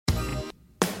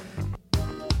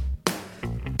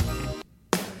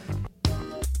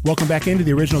Welcome back into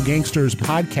the Original Gangsters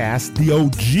podcast, the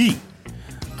OG.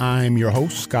 I'm your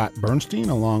host, Scott Bernstein,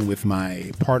 along with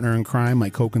my partner in crime, my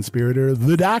co-conspirator,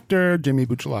 the Dr. Jimmy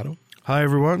Buccellato. Hi,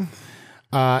 everyone.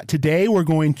 Today, we're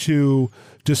going to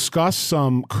discuss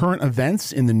some current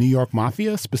events in the New York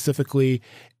Mafia, specifically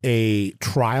a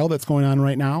trial that's going on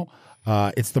right now.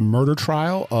 It's the murder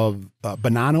trial of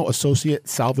Bonanno associate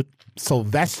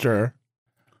Sylvester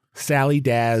Sally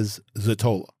Daz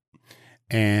Zottola.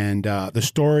 And the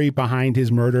story behind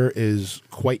his murder is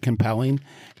quite compelling.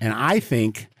 And I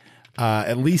think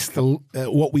at least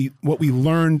what we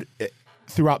learned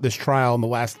throughout this trial in the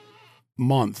last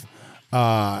month,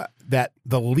 that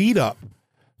the lead up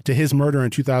to his murder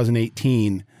in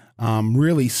 2018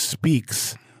 really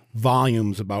speaks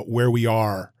volumes about where we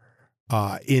are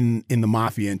in the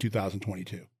mafia in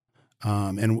 2022.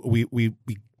 And we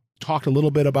talked a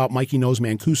little bit about Mikey Knows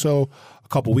Mancuso a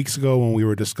couple weeks ago when we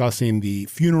were discussing the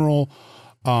funeral,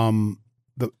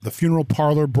 the funeral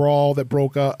parlor brawl that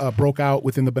broke out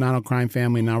within the Bonanno crime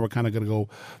family. Now we're kind of going to go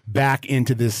back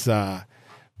into this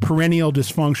perennial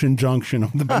dysfunction junction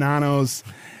of the Bonannos,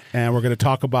 and we're going to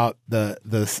talk about the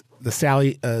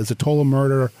Sally Zottola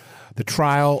murder, the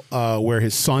trial where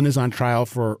his son is on trial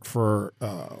for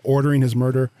ordering his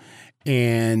murder,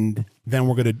 and then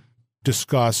we're going to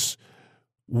discuss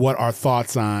what our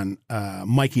thoughts on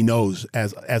Mikey Knows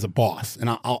as a boss. And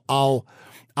I'll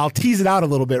tease it out a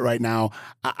little bit right now.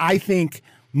 I think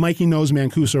Mikey Knows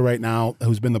Mancuso right now,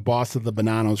 who's been the boss of the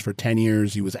Bonannos for 10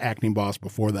 years. He was acting boss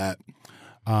before that,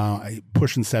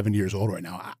 pushing 70 years old right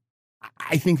now.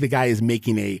 I think the guy is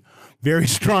making a very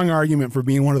strong argument for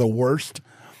being one of the worst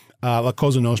La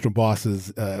Cosa Nostra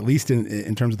bosses, at least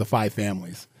in terms of the five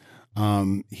families.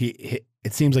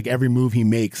 It seems like every move he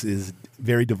makes is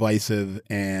very divisive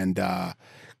and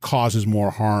causes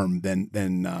more harm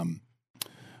than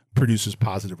produces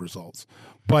positive results.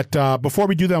 But before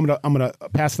we do that, I'm gonna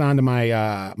pass it on to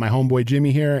my my homeboy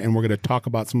Jimmy here, and we're gonna talk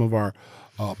about some of our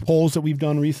polls that we've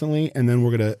done recently, and then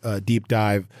we're gonna deep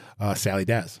dive Sally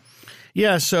Daz.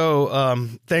 Yeah,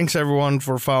 so thanks everyone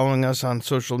for following us on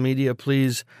social media.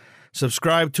 Please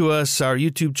subscribe to us, our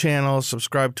YouTube channel,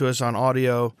 subscribe to us on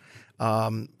audio.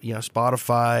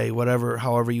 Spotify, whatever,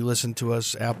 however you listen to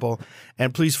us, Apple.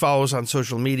 And please follow us on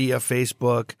social media,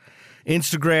 Facebook,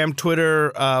 Instagram,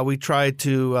 Twitter. We try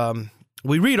to,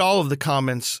 we read all of the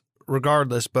comments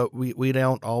regardless, but we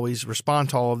don't always respond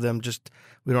to all of them. Just,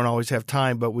 we don't always have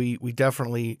time, but we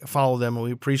definitely follow them and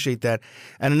we appreciate that.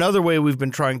 And another way we've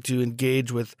been trying to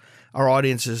engage with our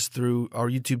audiences through our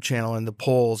YouTube channel and the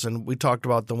polls. And we talked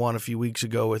about the one a few weeks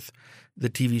ago with the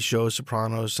TV shows,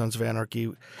 Sopranos, Sons of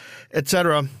Anarchy,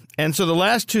 etc. And so the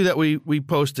last two that we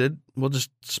posted, we'll just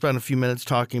spend a few minutes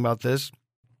talking about this.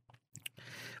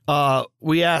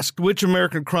 We asked which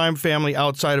American crime family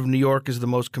outside of New York is the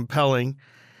most compelling.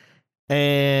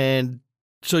 And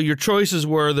so your choices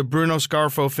were the Bruno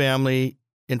Scarfo family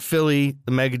in Philly,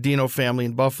 the Magadino family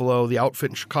in Buffalo, the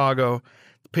Outfit in Chicago,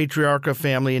 the Patriarca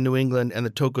family in New England, and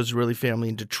the Tocco Zerilli family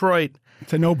in Detroit.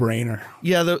 It's a no-brainer.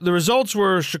 Yeah, the results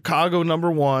were Chicago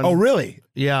number one. Oh, really?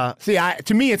 Yeah. See,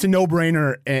 to me, it's a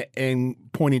no-brainer in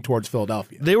pointing towards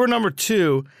Philadelphia. They were number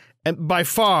two, and by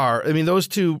far, I mean, those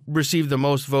two received the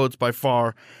most votes by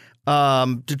far.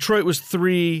 Detroit was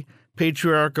 3,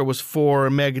 Patriarca was 4,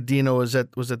 and Magadino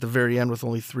was at the very end with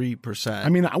only 3%. I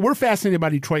mean, we're fascinated by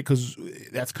Detroit because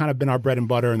that's kind of been our bread and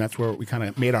butter, and that's where we kind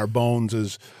of made our bones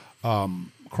as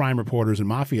crime reporters and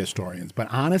mafia historians. But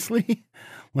honestly,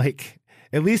 like,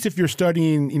 at least if you're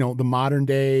studying, the modern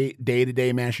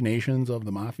day-to-day machinations of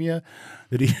the mafia,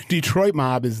 the Detroit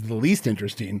mob is the least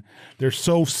interesting. They're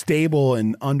so stable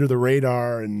and under the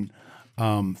radar and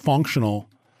functional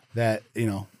that,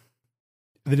 the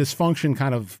dysfunction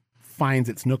kind of finds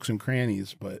its nooks and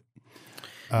crannies. But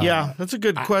yeah, that's a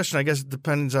good question. I guess it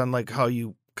depends on like how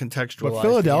you contextualize. But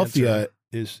Philadelphia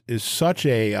is such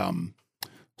a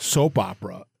soap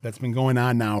opera that's been going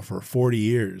on now for 40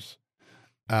 years.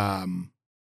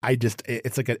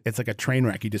 It's like a train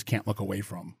wreck you just can't look away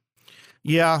from.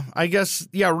 Yeah, I guess,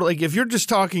 yeah, like if you're just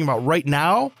talking about right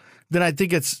now, then I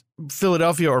think it's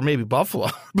Philadelphia or maybe Buffalo,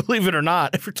 believe it or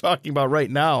not, if you're talking about right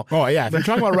now. Oh, yeah, if you're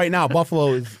talking about right now,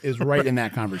 Buffalo is right in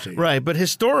that conversation. Right, but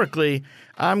historically,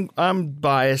 I'm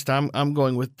biased. I'm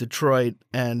going with Detroit,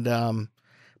 and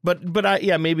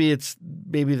maybe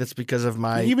that's because of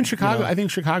my even Chicago. I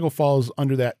think Chicago falls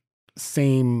under that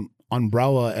same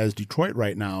umbrella as Detroit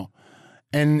right now,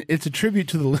 and it's a tribute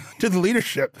to the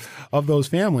leadership of those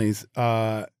families.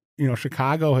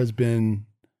 Chicago has been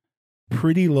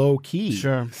pretty low key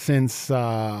since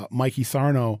Mikey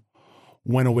Sarno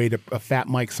Fat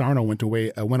Mike Sarno went away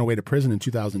to prison in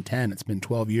 2010. It's been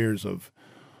 12 years of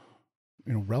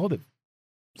relative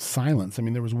silence. I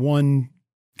mean, there was one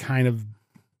kind of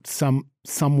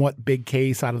somewhat big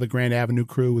case out of the Grand Avenue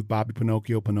crew with Bobby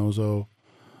Pinocchio Pinozzo.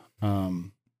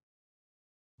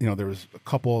 There was a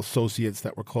couple associates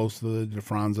that were close to the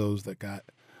DeFranzos that got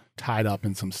tied up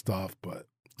in some stuff, but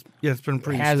yeah, it's been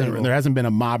pretty stable. There hasn't been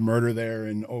a mob murder there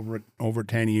in over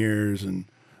 10 years, and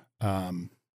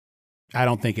I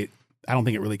don't think it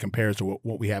really compares to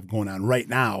what we have going on right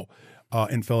now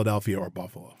in Philadelphia or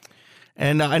Buffalo.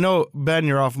 And I know, Ben,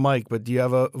 you're off mic, but do you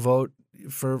have a vote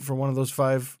for one of those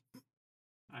 5?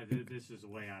 This is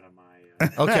way out of my...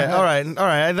 Okay, all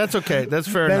right. That's okay. That's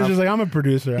fair Ben's enough. just like, I'm a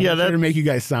producer. I'm trying to make you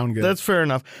guys sound good. That's fair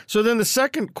enough. So then the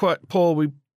second poll we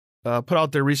put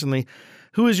out there recently,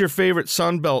 who is your favorite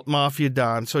Sunbelt Mafia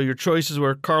Don? So your choices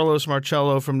were Carlos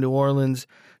Marcello from New Orleans,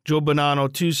 Joe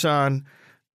Bonanno, Tucson,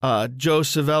 Joe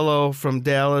Civello from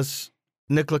Dallas,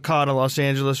 Nick Licata, Los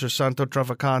Angeles, or Santo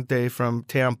Trafficante from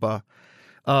Tampa.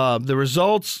 The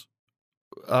results,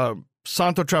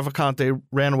 Santo Trafficante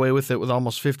ran away with it with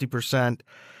almost 50%.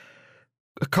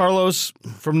 Carlos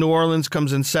from New Orleans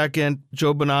comes in second,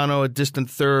 Joe Bonanno a distant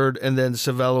third, and then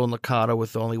Civello and Licata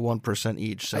with only 1%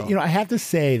 each. So I have to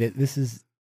say that this is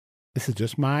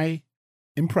just my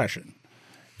impression,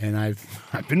 and I've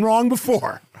been wrong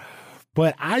before,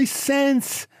 but I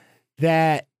sense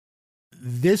that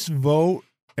this vote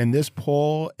and this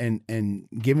poll and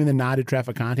giving the nod to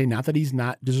Trafficante, not that he's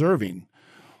not deserving,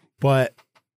 but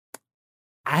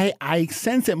I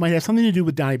sense it might have something to do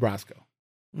with Donnie Brasco.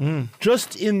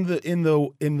 Just in the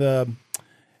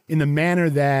manner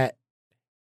that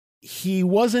he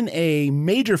wasn't a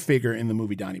major figure in the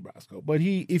movie Donnie Brasco, but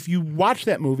if you watch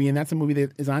that movie, and that's a movie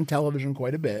that is on television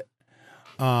quite a bit,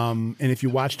 and if you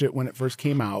watched it when it first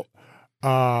came out,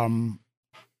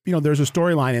 there's a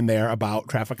storyline in there about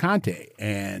Trafficante,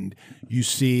 and you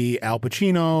see Al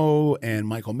Pacino and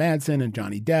Michael Madsen and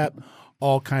Johnny Depp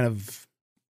all kind of,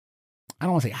 I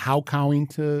don't want to say how-cowing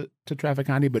to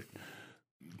Trafficante, but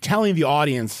telling the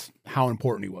audience how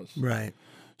important he was. Right.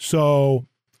 So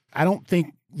I don't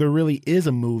think there really is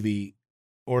a movie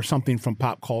or something from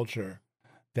pop culture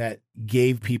that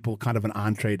gave people kind of an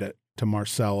entree to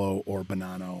Marcello or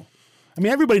Bonanno. I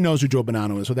mean, everybody knows who Joe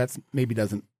Bonanno is, so that's maybe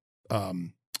doesn't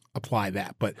apply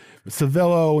that. But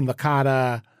Civello and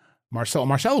Licata,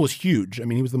 Marcello was huge. I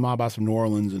mean, he was the mob boss of New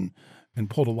Orleans and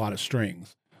pulled a lot of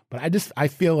strings. But I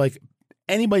feel like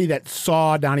anybody that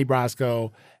saw Donnie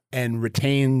Brasco and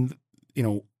retained,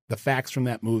 the facts from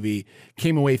that movie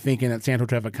came away thinking that Santo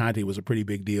Trafficante was a pretty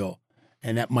big deal,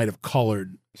 and that might have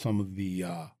colored some of the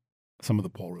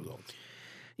poll results.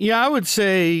 Yeah, I would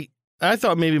say I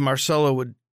thought maybe Marcello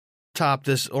would top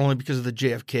this only because of the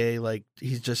JFK. Like,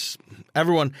 he's just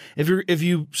everyone. If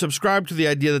you subscribe to the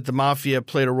idea that the mafia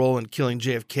played a role in killing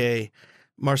JFK,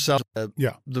 Marcello,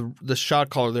 the shot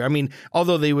caller there. I mean,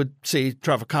 although they would say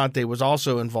Trafficante was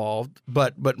also involved,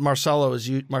 but Marcello is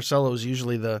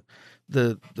usually the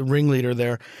ringleader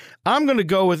there. I'm going to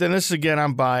go with, and this again,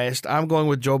 I'm biased. I'm going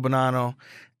with Joe Bonanno,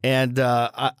 and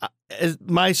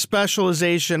my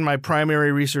specialization, my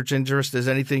primary research interest is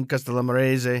anything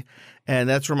Castellamarese, and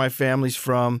that's where my family's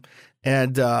from.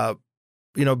 And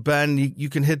Ben, you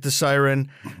can hit the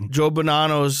siren. Joe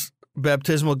Bonanno's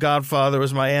baptismal godfather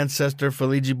was my ancestor,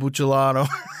 Feligi Bucciolano.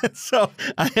 So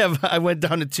I went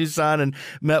down to Tucson and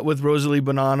met with Rosalie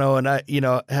Bonanno, and I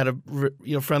had a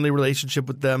friendly relationship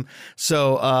with them.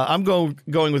 So I'm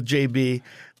going with JB.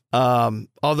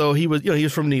 Although he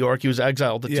was from New York, he was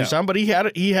exiled to Tucson, but he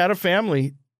had a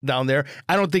family down there.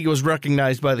 I don't think it was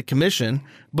recognized by the commission,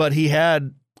 but he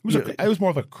had. It was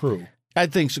more of a crew. I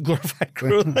think so, glorified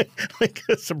crew, like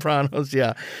the Sopranos,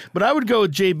 yeah. But I would go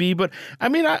with JB. But I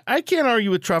mean, I can't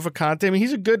argue with Trafficante. I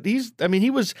mean,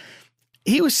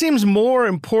 he seems more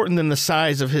important than the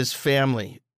size of his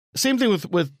family. Same thing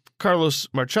with Carlos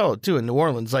Marcello too in New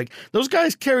Orleans. Like, those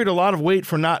guys carried a lot of weight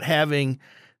for not having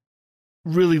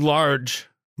really large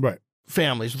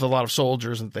families with a lot of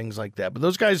soldiers and things like that. But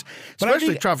those guys,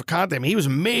 especially Trafficante, I mean, he was a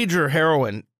major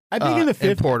heroin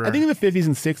importer. I think in the 50s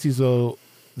and 60s, though,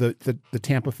 the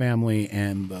Tampa family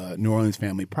and the New Orleans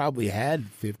family probably had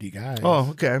 50 guys. Oh,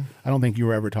 okay. I don't think you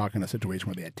were ever talking a situation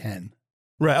where they had 10.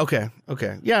 Right. Okay.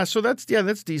 Yeah. So that's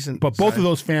decent. But both of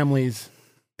those families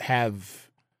have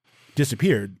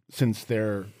disappeared since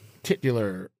their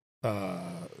titular,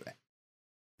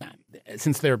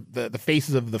 since the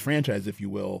faces of the franchise, if you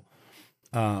will,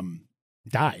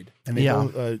 died.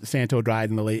 And Santo died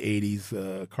in the late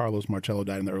 80s. Carlos Marcello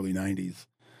died in the early 90s.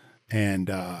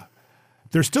 And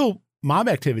there's still mob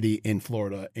activity in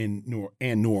Florida and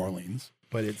New Orleans,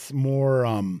 but it's more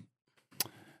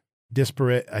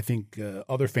disparate. I think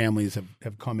other families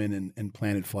have come in and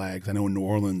planted flags. I know in New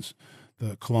Orleans,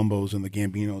 the Colombos and the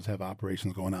Gambinos have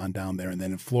operations going on down there. And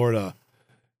then in Florida,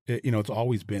 it's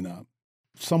always been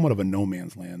somewhat of a no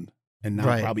man's land. And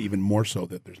now probably even more so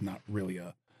that there's not really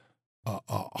a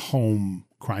home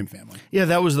crime family. Yeah,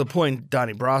 that was the point,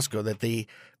 Donnie Brasco, that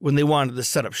when they wanted to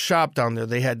set up shop down there,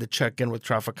 they had to check in with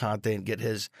Trafficante and get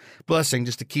his blessing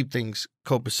just to keep things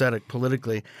copacetic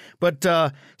politically. But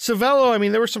Savello, I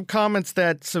mean, there were some comments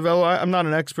that Savello, I'm not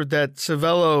an expert, that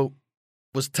Savello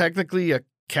was technically a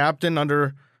captain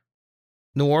under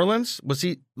New Orleans. Was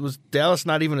Dallas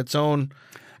not even its own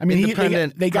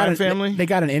independent crime family? They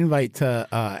got an invite to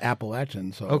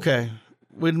Appalachian. So okay.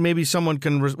 Maybe someone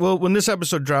can. When this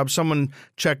episode drops, someone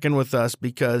check in with us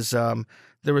because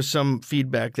there was some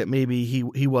feedback that maybe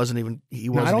he wasn't even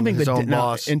his own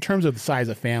boss. In terms of the size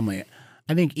of family,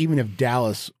 I think even if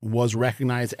Dallas was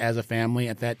recognized as a family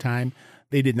at that time,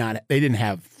 they didn't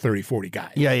have 30, 40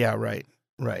 guys. Yeah, right.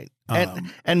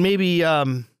 And maybe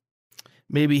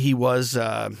he was.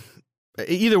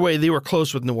 Either way, they were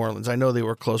close with New Orleans. I know they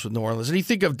were close with New Orleans. And you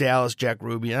think of Dallas, Jack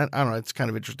Ruby. I don't know. It's kind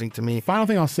of interesting to me. Final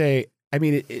thing I'll say. I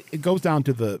mean, it goes down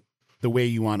to the way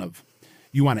you want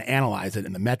to analyze it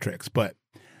in the metrics. But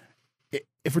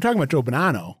if we're talking about Joe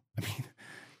Bonanno, I mean,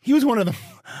 he was one of the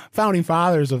founding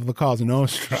fathers of La Cosa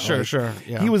Nostra. Sure.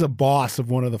 Yeah. He was a boss of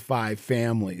one of the 5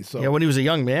 families. So, yeah, when he was a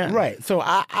young man. Right. So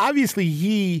obviously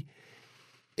he,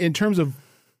 in terms of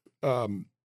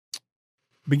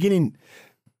beginning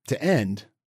to end,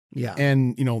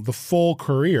 and the full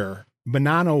career,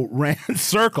 Bonanno ran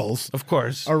circles, of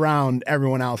course, around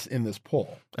everyone else in this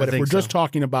poll. But if we're just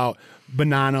talking about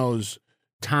Bonanno's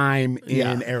time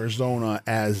in Arizona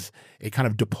as a kind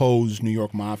of deposed New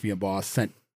York Mafia boss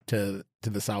sent to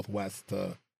the Southwest, I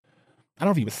don't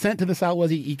know if he was sent to the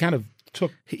Southwest. He kind of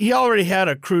took. He already had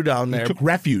a crew down there. He took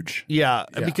refuge. Yeah,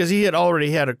 because he had already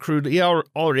had a crew. He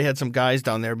already had some guys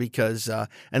down there because,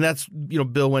 and that's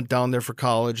Bill went down there for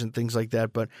college and things like that.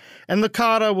 And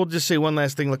Licata, we'll just say one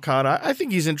last thing. Licata, I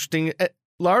think he's interesting,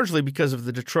 largely because of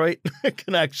the Detroit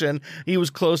connection. He was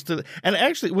close to, and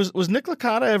actually, was Nick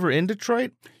Licata ever in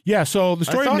Detroit? Yeah. So the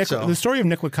story of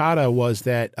Nick Licata was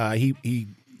that he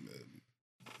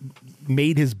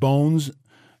made his bones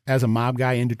as a mob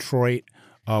guy in Detroit.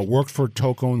 Worked for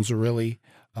Tocco and Zerilli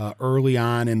early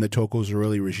on in the Tocco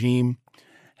Zerilli regime,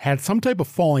 had some type of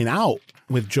falling out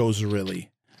with Joe Zerilli,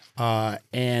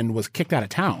 and was kicked out of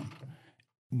town.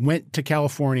 Went to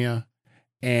California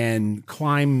and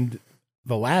climbed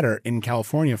the ladder in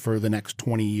California for the next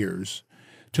 20 years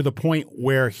to the point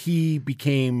where he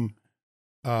became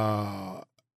a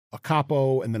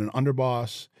capo and then an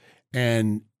underboss,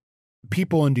 and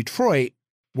people in Detroit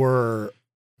were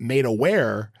made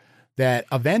aware that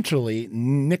eventually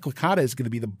Nick Licata is going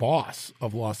to be the boss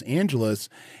of Los Angeles.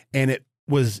 And it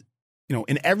was,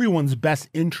 in everyone's best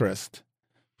interest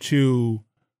to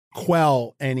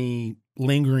quell any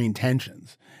lingering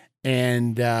tensions.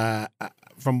 And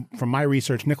from my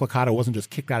research, Nick Licata wasn't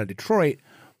just kicked out of Detroit,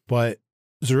 but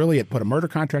Zerilli had put a murder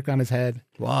contract on his head.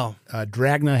 Wow.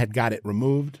 Dragna had got it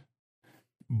removed.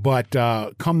 But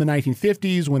come the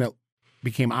 1950s, when it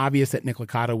became obvious that Nick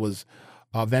Licata was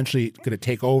eventually going to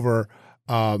take over,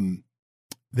 the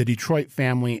Detroit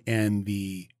family and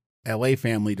the LA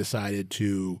family decided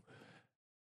to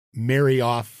marry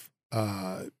off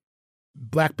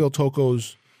Black Bill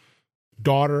Tocco's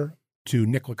daughter to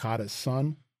Nick Licata's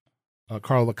son,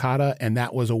 Carl Licata, and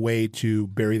that was a way to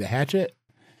bury the hatchet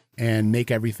and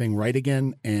make everything right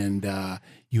again. And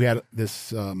you had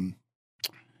this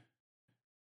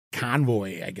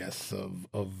convoy, I guess,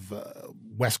 of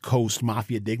West Coast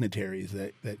mafia dignitaries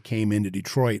that came into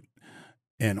Detroit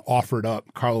and offered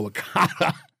up Carlo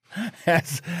Licata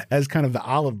as kind of the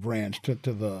olive branch to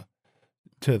the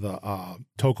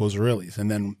Tocco Zerillis. And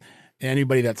then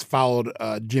anybody that's followed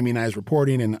Jimmy and I's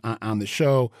reporting and on the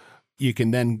show, you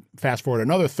can then fast forward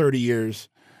another 30 years,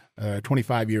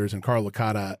 25 years, and Carlo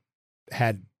Licata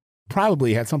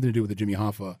probably had something to do with the Jimmy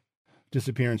Hoffa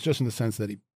disappearance, just in the sense that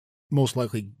he most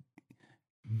likely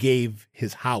gave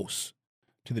his house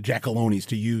to the Giacalones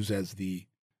to use as the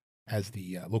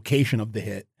location of the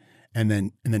hit, and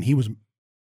then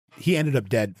he ended up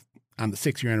dead on the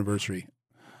 6-year anniversary,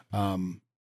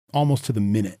 almost to the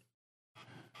minute.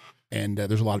 And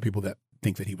there's a lot of people that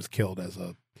think that he was killed as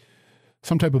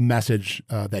some type of message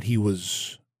that he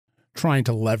was trying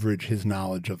to leverage his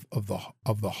knowledge of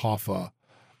the Hoffa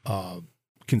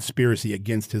conspiracy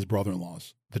against his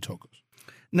brother-in-laws, the Toccos.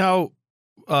 Now,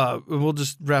 we'll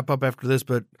just wrap up after this,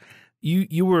 but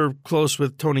you were close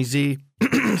with Tony Z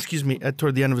excuse me,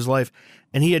 toward the end of his life,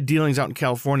 and he had dealings out in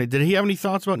California. Did he have any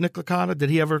thoughts about Nick Licata? Did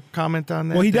he ever comment on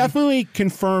that? Well, he definitely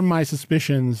confirmed my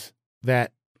suspicions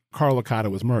that Carl Licata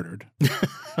was murdered.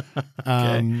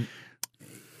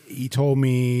 He told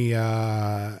me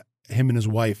him and his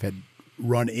wife had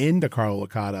run into Carl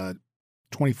Licata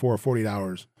 24 or 48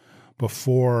 hours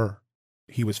before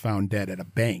he was found dead at a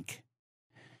bank,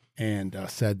 and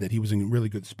said that he was in really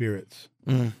good spirits.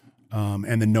 And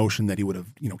the notion that he would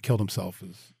have, killed himself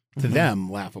is, to them,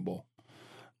 laughable.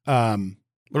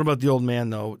 What about the old man,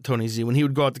 though, Tony Z? When he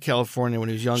would go out to California when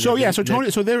he was younger?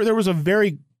 So there was a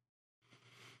very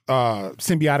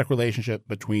symbiotic relationship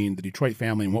between the Detroit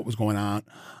family and what was going on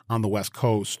the West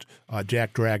Coast.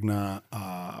 Jack Dragna,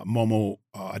 Momo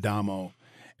Adamo,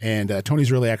 and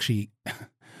Tony's really actually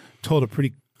told a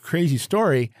pretty crazy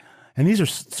story. And these are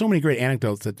so many great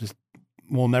anecdotes that just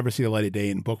will never see the light of day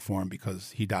in book form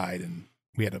because he died and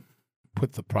we had to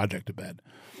put the project to bed.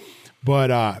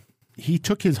 But he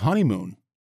took his honeymoon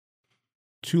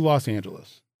to Los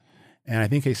Angeles, and I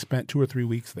think they spent 2 or 3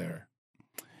 weeks there.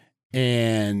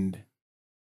 And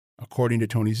according to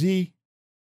Tony Z,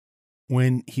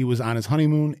 when he was on his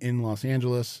honeymoon in Los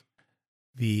Angeles,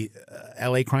 the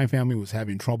LA crime family was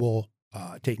having trouble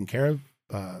taking care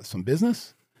of some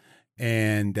business.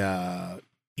 And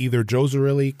either Joe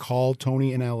Zerilli called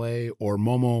Tony in LA or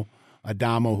Momo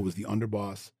Adamo, who was the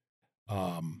underboss,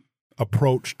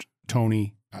 approached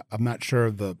Tony. I'm not sure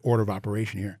of the order of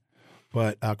operation here,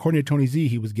 but according to Tony Z,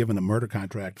 he was given a murder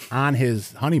contract on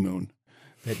his honeymoon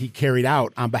that he carried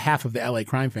out on behalf of the LA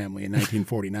crime family in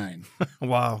 1949.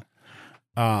 Wow.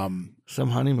 Some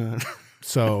honeymoon.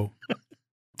 So,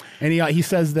 and he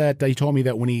says that he told me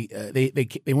that when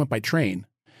they went by train,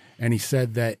 and he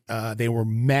said that they were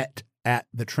met at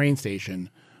the train station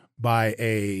by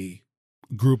a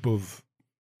group of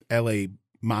LA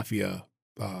mafia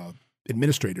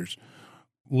administrators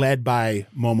led by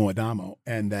Momo Adamo,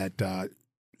 and that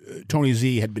Tony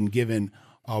Z had been given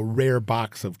a rare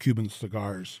box of Cuban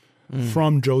cigars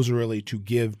from Joe Zerilli to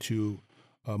give to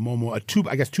Momo,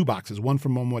 two boxes, one for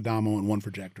Momo Adamo and one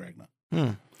for Jack Dragna.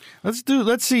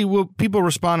 Let's see will people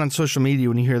respond on social media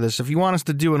when you hear this. If you want us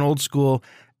to do an old school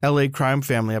LA crime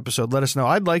family episode, let us know.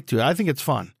 I'd like to. I think it's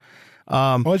fun.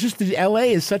 Well, it's just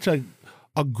LA is such a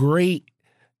great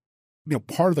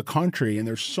part of the country, and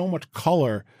there's so much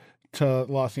color to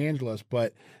Los Angeles,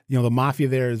 but the mafia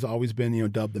there has always been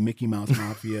dubbed the Mickey Mouse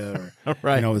Mafia, or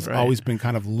right, has always been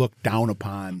kind of looked down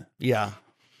upon. Yeah,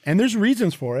 and there's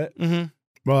reasons for it.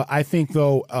 Well, I think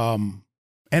though,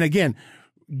 and again,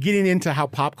 getting into how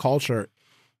pop culture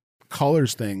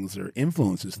colors things or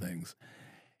influences things.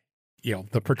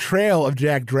 The portrayal of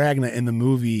Jack Dragna in the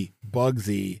movie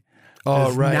Bugsy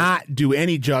does not do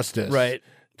any justice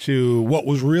to what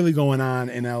was really going on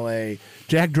in L.A.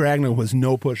 Jack Dragna was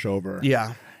no pushover.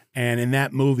 Yeah. And in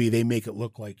that movie, they make it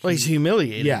look like he's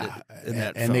humiliated. Yeah. In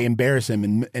that and film. they embarrass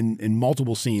him in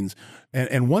multiple scenes.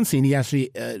 And one scene, he actually,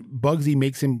 Bugsy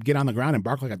makes him get on the ground and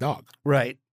bark like a dog.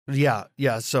 Right. Yeah.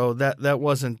 Yeah. So that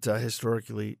wasn't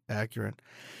historically accurate.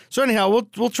 So anyhow,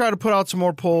 we'll try to put out some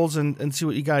more polls and see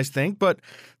what you guys think. But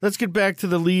let's get back to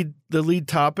the lead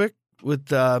topic with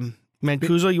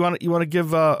Mancuso. You want to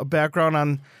give a background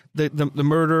on the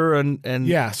murder and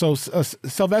yeah. So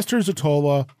Sylvester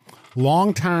Zottola,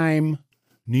 longtime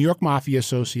New York Mafia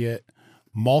associate,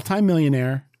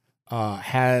 multimillionaire,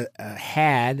 had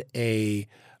a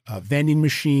vending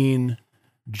machine,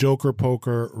 joker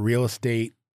poker, real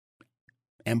estate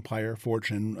empire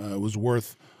fortune. Was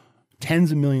worth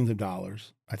tens of millions of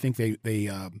dollars. I think they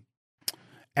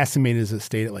estimated his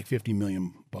estate at like $50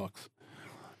 million.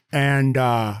 And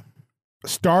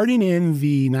starting in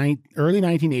the early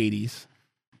 1980s,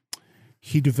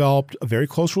 he developed a very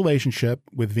close relationship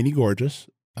with Vinnie Gorgeous,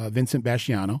 Vincent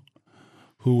Basciano,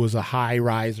 who was a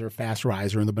fast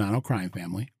riser in the Bonanno crime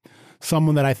family.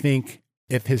 Someone that I think,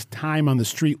 if his time on the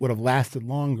street would have lasted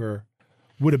longer,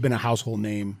 would have been a household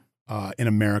name in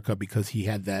America, because he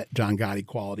had that John Gotti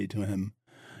quality to him,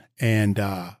 and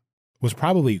was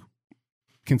probably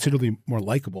considerably more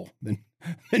likable than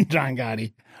John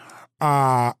Gotti.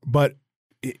 But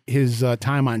his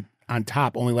time on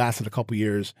top only lasted a couple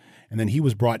years, and then he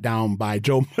was brought down by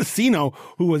Joe Massino,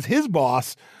 who was his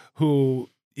boss, who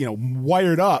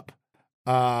wired up.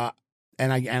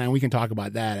 And we can talk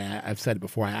about that. I've said it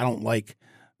before. I don't like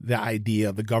the idea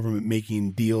of the government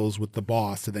making deals with the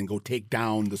boss to then go take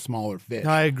down the smaller fish.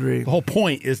 I agree. The whole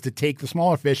point is to take the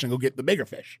smaller fish and go get the bigger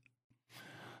fish.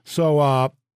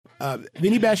 So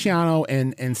Vinnie Basciano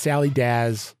and Sally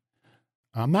Daz,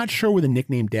 I'm not sure where the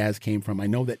nickname Daz came from. I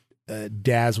know that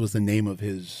Daz was the name of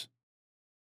his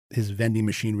vending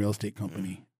machine real estate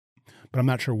company. but I'm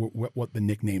not sure what the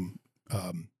nickname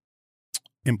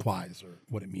implies or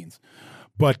what it means.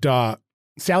 But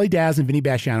Sally Daz and Vinny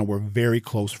Basciano were very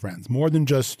close friends, more than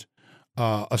just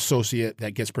associate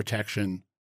that gets protection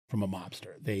from a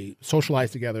mobster. They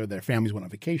socialized together. Their families went on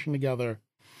vacation together.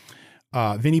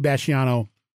 Vinny Basciano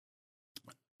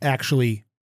actually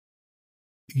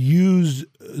used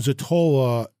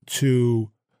Zatola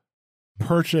to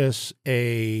purchase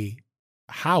a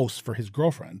house for his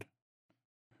girlfriend.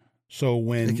 So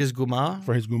when Like his guma?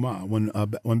 for his guma,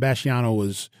 when Basciano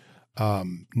was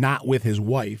not with his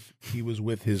wife, he was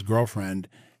with his girlfriend,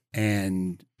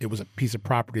 and it was a piece of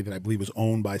property that I believe was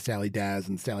owned by Sally Daz,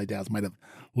 and Sally Daz might have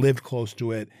lived close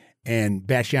to it, and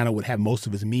Basciano would have most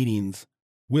of his meetings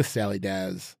with Sally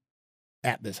Daz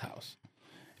at this house.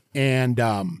 And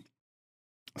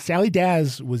Sally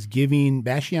Daz was giving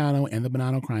Basciano and the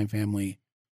Bonanno crime family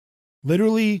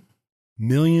literally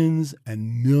millions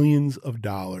and millions of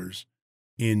dollars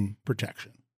in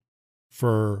protection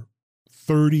for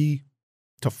 30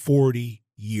 to 40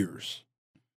 years.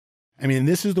 I mean,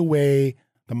 this is the way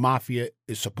the mafia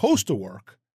is supposed to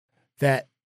work, that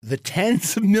the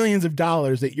tens of millions of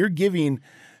dollars that you're giving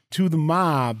to the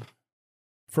mob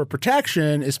for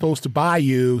protection is supposed to buy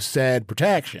you said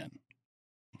protection.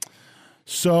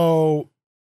 So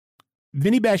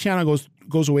Vinny Basciano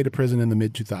goes away to prison in the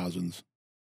mid-2000s.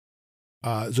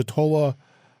 Zatola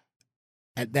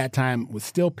at that time was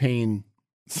still paying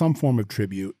some form of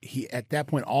tribute. He at that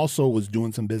point also was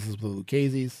doing some business with the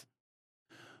Lucchese's.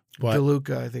 But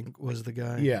DeLuca, I think, was the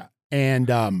guy. yeah. And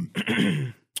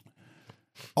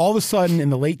all of a sudden in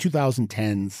the late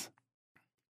 2010s,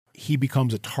 he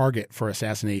becomes a target for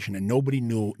assassination, and nobody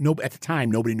knew at the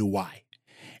time, nobody knew why.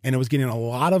 And it was getting a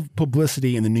lot of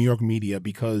publicity in the New York media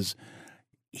because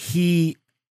he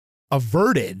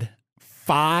averted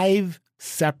 5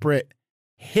 separate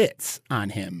hits on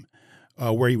him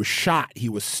where he was shot, he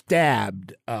was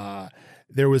stabbed.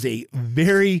 There was a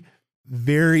very,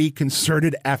 very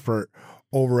concerted effort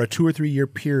over a 2 or 3 year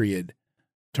period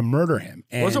to murder him.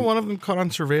 And Wasn't one of them caught on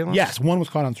surveillance? yes, one was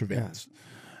caught on surveillance.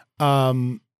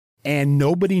 And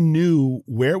nobody knew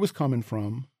where it was coming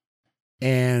from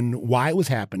and why it was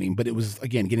happening, but it was,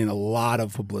 again, getting a lot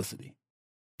of publicity.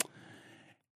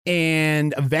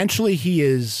 And eventually he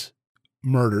is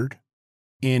murdered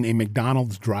in a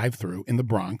McDonald's drive-thru in the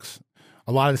Bronx.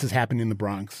 A lot of this is happening in the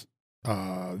Bronx.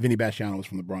 Vinny Basciano was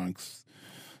from the Bronx.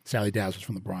 Sally Daz was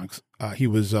from the Bronx. He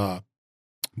was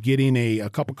getting a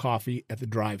cup of coffee at the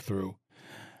drive-thru.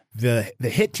 The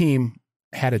hit team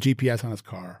had a GPS on his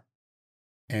car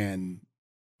and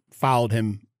followed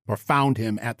him or found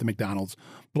him at the McDonald's,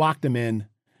 blocked him in,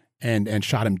 and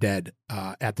shot him dead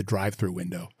at the drive-thru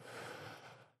window.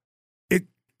 It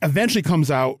eventually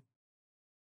comes out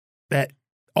that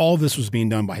all this was being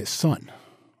done by his son.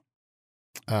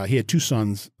 He had 2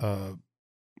 sons. I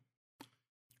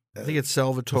think it's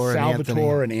Salvatore and Anthony.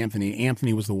 Salvatore and Anthony.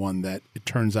 Anthony was the one that, it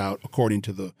turns out, according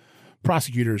to the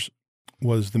prosecutors,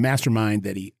 was the mastermind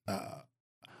that he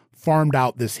farmed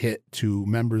out this hit to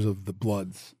members of the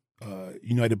Bloods,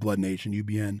 United Blood Nation,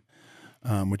 UBN,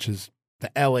 which is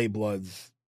the LA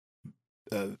Bloods,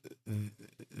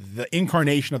 the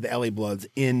incarnation of the LA Bloods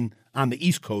on the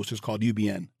East Coast is called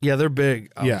UBN. Yeah, they're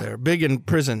big out Yeah. there. Big in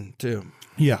prison, too.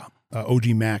 Yeah.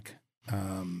 OG Mac,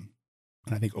 and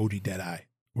I think OG Deadeye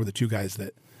were the 2 guys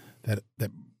that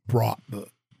brought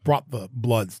the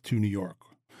Bloods to New York.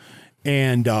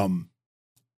 And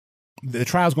the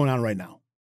trial's going on right now.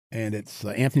 And it's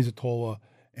Anthony Zatola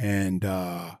and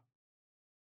a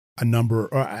number,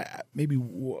 or maybe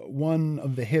one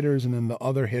of the hitters, and then the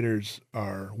other hitters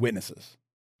are witnesses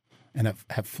and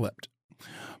have flipped.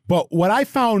 But what I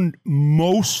found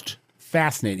most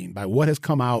fascinating by what has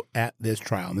come out at this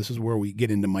trial, and this is where we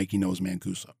get into Mikey Knows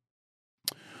Mancuso,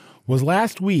 was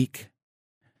last week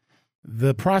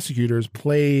the prosecutors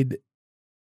played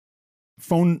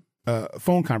phone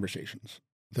conversations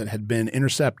that had been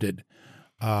intercepted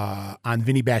on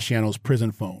Vinny Basciano's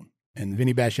prison phone. And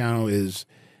Vinny Basciano is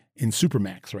in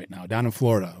Supermax right now, down in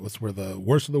Florida. That's where the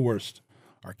worst of the worst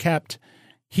are kept.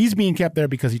 He's being kept there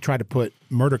because he tried to put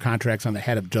murder contracts on the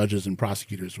head of judges and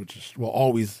prosecutors, which will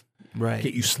always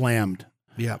get you slammed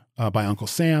by Uncle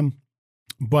Sam.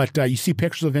 But you see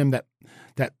pictures of him that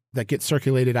get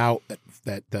circulated out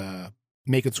that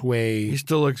make its way. He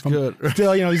still looks good.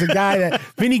 Still, he's a guy that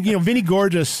Vinny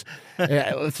Gorgeous.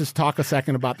 Let's just talk a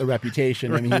second about the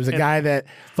reputation. I mean, he was a guy that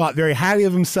thought very highly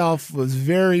of himself, was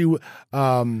very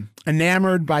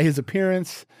enamored by his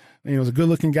appearance. He was a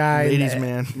good-looking guy. Ladies'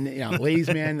 man. Ladies'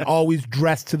 man, always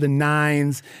dressed to the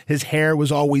nines. His hair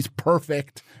was always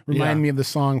perfect. Reminded me of the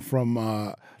song from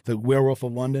the Werewolf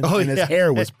of London, Oh, and his yeah.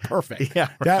 hair was perfect. Yeah,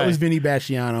 That was right. Vinny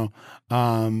Basciano,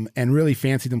 and really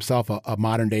fancied himself a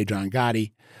modern day John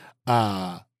Gotti,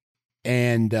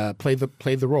 and played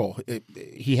the role.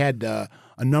 He had a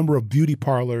number of beauty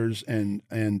parlors and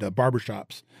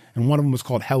barbershops, and one of them was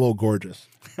called Hello Gorgeous,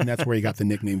 and that's where he got the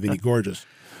nickname Vinny Gorgeous.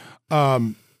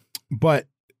 But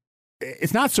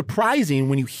it's not surprising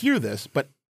when you hear this, but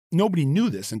nobody knew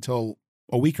this until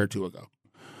a week or two ago,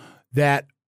 that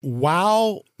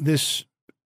while this,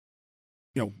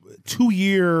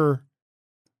 2-year,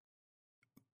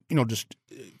 just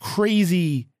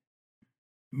crazy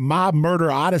mob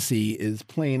murder odyssey is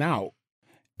playing out,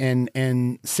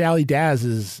 and Sally Daz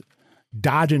is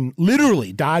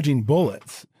literally dodging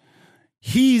bullets.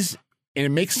 And it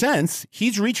makes sense,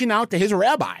 he's reaching out to his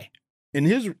rabbi, and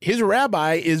his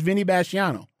rabbi is Vinny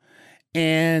Basciano.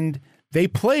 And they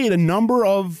played a number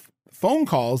of phone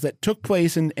calls that took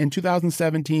place in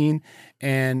 2017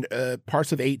 and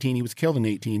parts of 18. He was killed in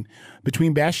 18,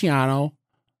 between Basciano,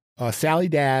 Sally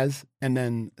Daz, and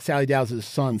then Sally Daz's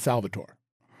son, Salvatore.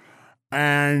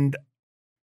 And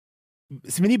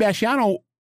Vinny Basciano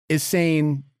is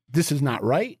saying, this is not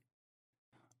right.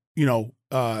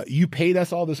 You paid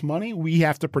us all this money. We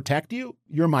have to protect you.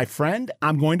 You're my friend.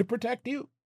 I'm going to protect you.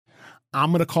 I'm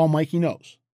going to call Mikey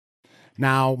Nose.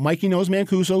 Now, Mikey Nose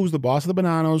Mancuso, who's the boss of the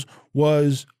Bonannos,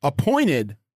 was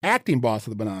appointed acting boss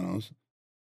of the Bonannos,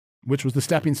 which was the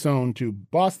stepping stone to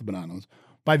boss the Bonannos,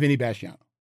 by Vinny Basciano.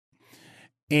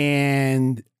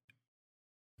 And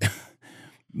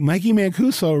Mikey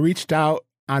Mancuso reached out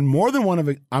on more than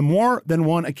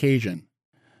one occasion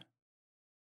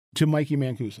to Mikey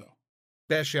Mancuso.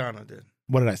 Basciano did.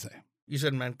 What did I say? You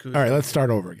said Mancuso. All right, let's start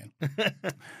over again.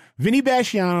 Vinny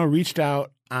Basciano reached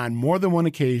out on more than one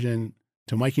occasion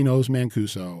to Mikey Nose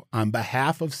Mancuso on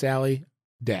behalf of Sally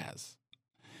Daz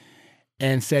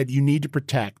and said, you need to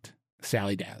protect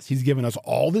Sally Daz. He's given us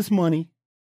all this money.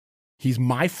 He's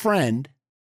my friend.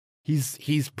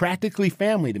 He's practically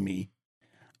family to me.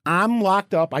 I'm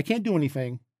locked up. I can't do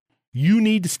anything. You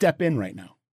need to step in right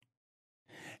now.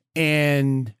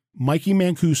 And Mikey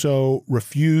Mancuso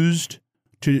refused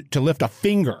to lift a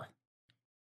finger,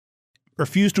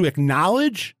 refused to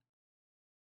acknowledge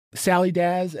Sally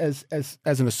Daz as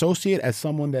an associate, as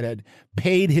someone that had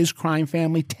paid his crime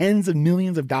family tens of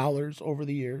millions of dollars over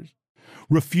the years,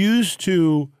 refused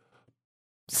to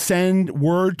send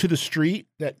word to the street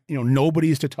that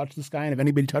nobody is to touch this guy, and if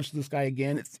anybody touches this guy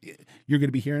again, you're going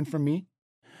to be hearing from me.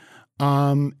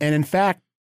 And in fact,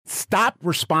 stopped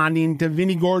responding to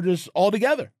Vinny Gorgeous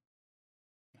altogether.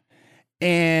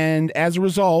 And as a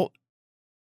result,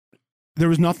 there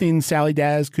was nothing Sally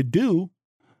Daz could do,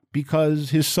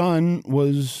 because his son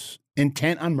was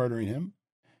intent on murdering him.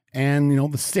 And,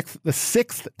 the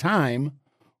sixth time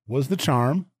was the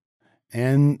charm,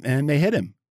 and they hit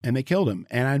him and they killed him.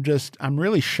 And I'm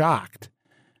really shocked.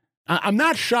 I'm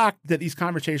not shocked that these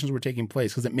conversations were taking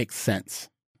place, because it makes sense,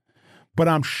 but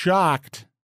I'm shocked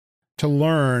to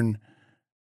learn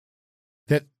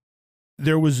that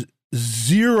there was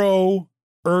zero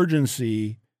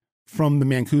urgency from the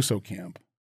Mancuso camp.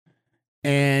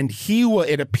 And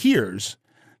it appears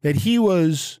that he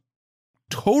was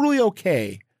totally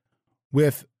okay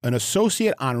with an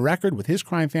associate on record with his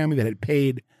crime family that had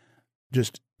paid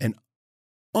just an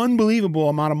unbelievable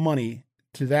amount of money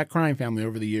to that crime family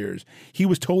over the years. He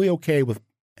was totally okay with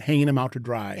hanging him out to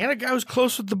dry. And a guy was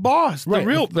close with the boss. Right. The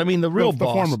real the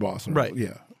boss. former boss. Right.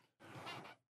 Yeah.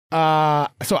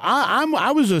 So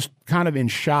I was just kind of in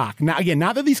shock. Now, again,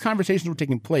 not that these conversations were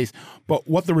taking place, but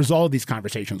what the result of these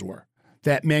conversations were.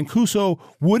 That Mancuso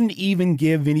wouldn't even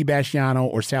give Vinny Basciano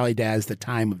or Sally Daz the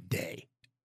time of day.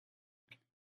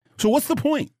 So what's the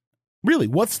point? Really,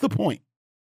 what's the point?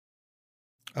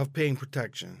 Of paying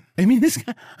protection. I mean,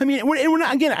 we're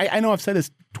not, again, I know I've said this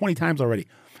 20 times already.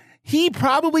 He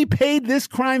probably paid this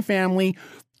crime family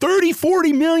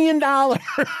 $30-40 million.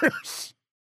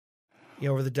 Yeah,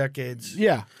 over the decades.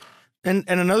 Yeah. And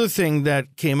another thing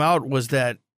that came out was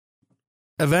that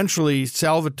eventually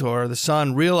Salvatore, the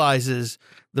son, realizes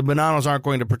the Bonannos aren't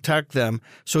going to protect them.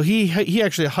 So he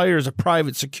actually hires a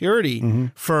private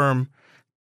security firm,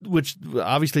 which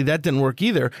obviously that didn't work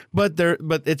either. But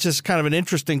it's just kind of an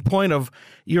interesting point of,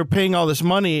 you're paying all this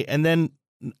money, and then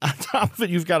on top of it,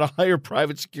 you've got to hire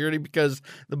private security because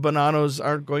the Bonannos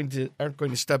aren't going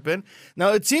to step in. Now,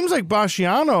 it seems like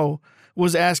Basciano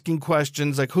was asking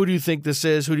questions like, who do you think this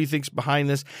is? Who do you think's behind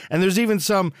this? And there's even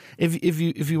some, if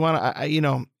you want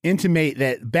to, intimate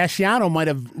that Basciano might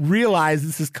have realized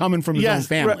this is coming from his own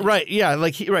family. Right, yeah,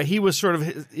 like he was sort of,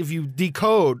 if you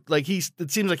decode, like it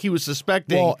seems like he was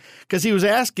suspecting, because he was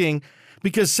asking,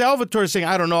 Because Salvatore's saying,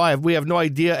 I don't know, we have no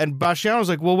idea. And Bastiano's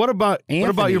like, well, what about your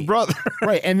Anthony. brother?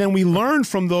 Right. And then we learned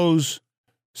from those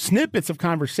snippets of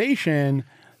conversation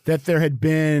that there had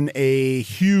been a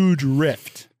huge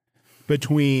rift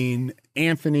between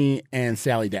Anthony and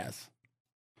Sally Daz.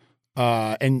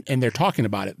 And they're talking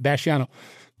about it. Bastiano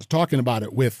is talking about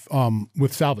it with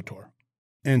Salvatore.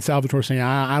 And Salvatore saying,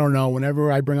 I don't know,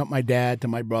 whenever I bring up my dad to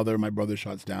my brother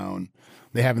shuts down.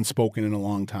 They haven't spoken in a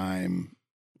long time.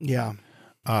 Yeah.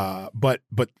 But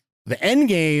the end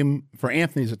game for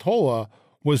Anthony Zatola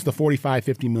was the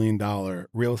 $45-50 million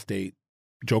real estate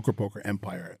Joker Poker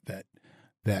empire that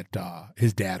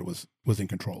his dad was in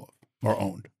control of or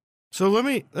owned. So let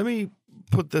me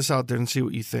put this out there and see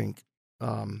what you think.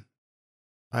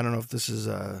 I don't know if this is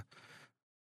a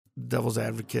devil's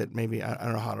advocate. Maybe I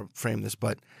don't know how to frame this,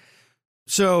 but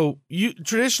so you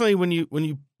traditionally when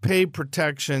you pay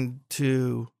protection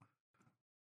to,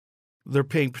 they're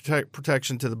paying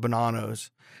protection to the Bonanos.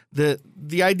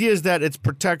 The idea is that it's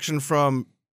protection from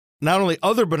not only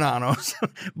other Bonanos,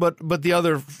 but the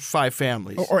other 5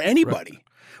 families Or anybody. Right.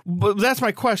 But that's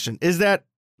my question: does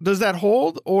that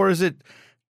hold, or is it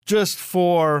just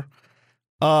for?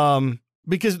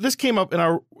 Because this came up in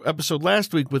our episode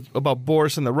last week about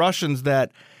Boris and the Russians,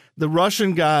 that the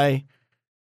Russian guy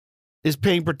is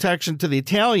paying protection to the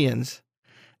Italians,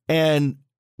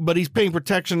 but he's paying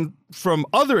protection from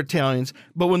other Italians.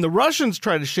 But when the Russians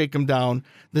try to shake him down,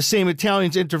 the same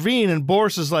Italians intervene, and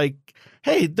Boris is like,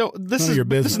 "Hey, this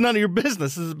is none of your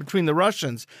business. This is between the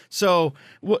Russians." So,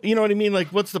 you know what I mean? Like,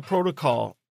 what's the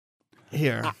protocol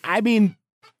here? I mean,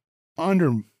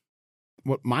 under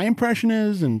what my impression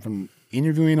is, and from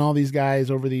interviewing all these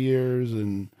guys over the years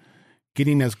and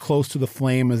getting as close to the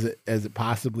flame as you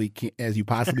possibly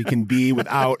can be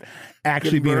without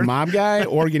actually being a mob guy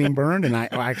or getting burned, and I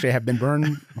actually have been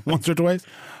burned once or twice.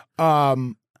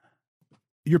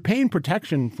 You're paying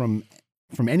protection from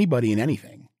anybody and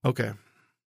anything. Okay.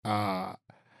 I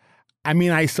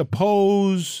mean, I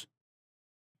suppose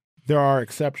there are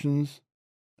exceptions,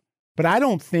 but I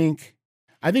think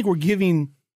we're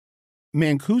giving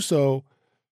Mancuso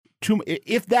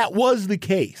if that was the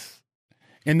case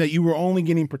and that you were only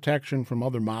getting protection from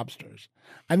other mobsters,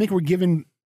 I think we're giving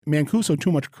Mancuso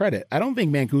too much credit. I don't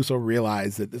think Mancuso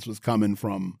realized that this was coming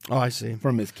from I see.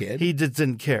 From his kid. He just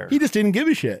didn't care. He just didn't give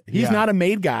a shit. He's not a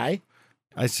made guy.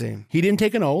 I see. He didn't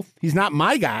take an oath. He's not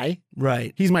my guy.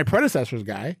 Right. He's my predecessor's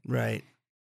guy. Right.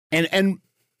 And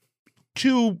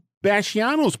to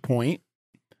Bastiano's point,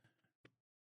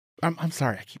 I'm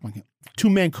sorry, I keep on getting to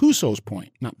Mancuso's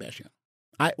point, not Bastiano.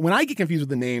 When I get confused with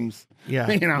the names, yeah.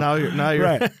 You know, now you're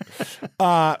right.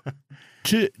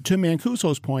 To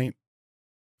Mancuso's point,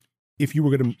 if you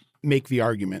were going to make the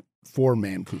argument for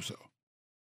Mancuso,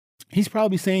 he's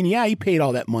probably saying, "Yeah, he paid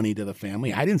all that money to the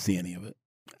family. I didn't see any of it."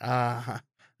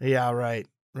 Yeah, right.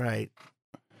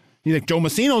 He's like, Joe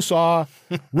Massino saw,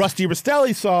 Rusty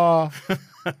Rastelli saw,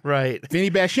 right. Vinny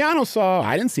Bastiano saw.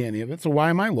 I didn't see any of it, so why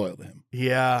am I loyal to him?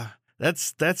 Yeah,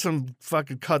 that's some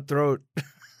fucking cutthroat.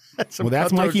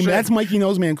 That's Mikey. Shit. That's Mikey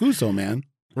knows Mancuso, man.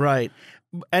 Right,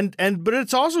 but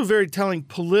it's also very telling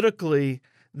politically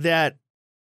that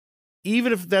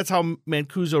even if that's how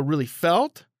Mancuso really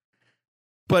felt,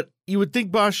 but you would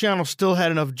think Bastiano still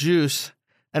had enough juice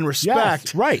and respect,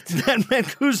 yes, right, that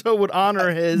Mancuso would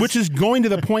honor his. Which is going to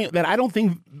the point that I don't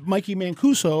think Mikey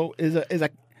Mancuso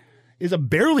is a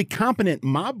barely competent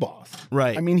mob boss.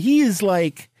 Right. I mean, he is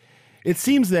like. It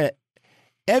seems that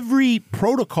every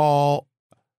protocol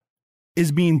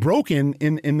is being broken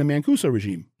in the Mancuso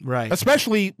regime. Right.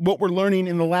 Especially what we're learning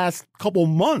in the last couple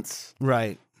months.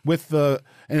 Right. With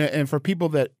and for people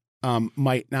that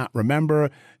might not remember,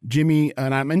 Jimmy,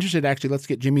 and I'm interested actually, let's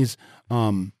get Jimmy's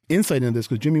insight into this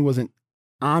because Jimmy wasn't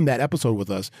on that episode with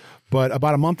us. But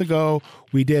about a month ago,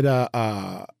 we did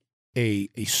a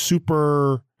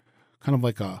super kind of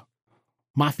like a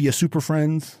Mafia Super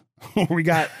Friends. we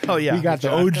got the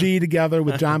OG together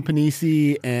with John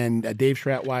Panisi and Dave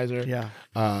Stratweiser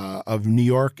of New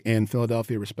York and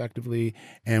Philadelphia respectively,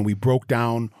 and we broke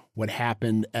down what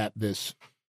happened at this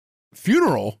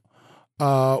funeral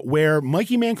where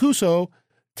Mikey Mancuso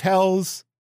tells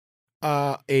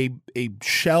a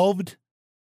shelved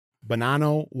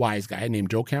Bonanno wise guy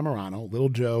named Joe Camerano, Little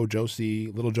Joe, Joe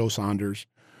C, Little Joe Saunders,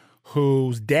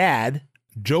 whose dad,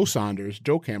 Joe Saunders,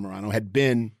 Joe Camerano, had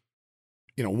been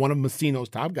one of Massino's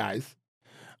top guys.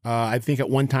 I think at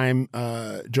one time,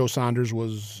 Joe Saunders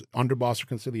was underboss or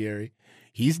consigliere.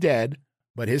 He's dead,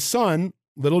 but his son,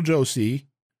 Little Joe C,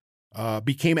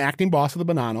 became acting boss of the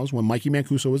Bonannos when Mikey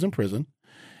Mancuso was in prison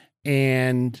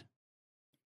and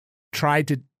tried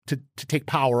to take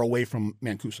power away from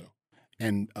Mancuso.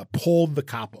 polled the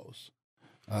capos,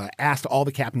 asked all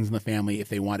the captains in the family if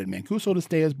they wanted Mancuso to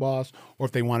stay as boss or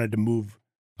if they wanted to move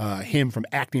him from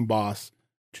acting boss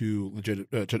to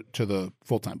to the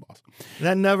full-time boss.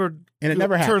 That never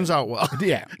turns out well.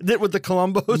 Yeah, with the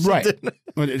Colombos, right?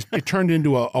 It turned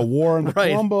into a war on the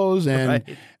Right. Colombos,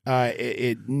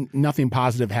 and nothing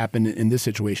positive happened in this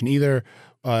situation either.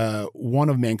 One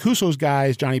of Mancuso's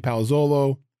guys, Johnny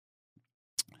Palazzolo,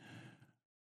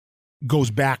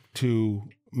 goes back to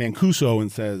Mancuso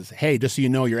and says, "Hey, just so you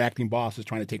know, your acting boss is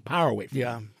trying to take power away from you."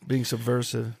 Yeah, being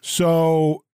subversive.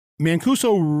 So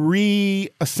Mancuso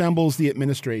reassembles the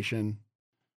administration,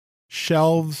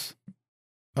 shelves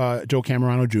Joe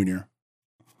Camerano Jr.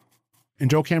 And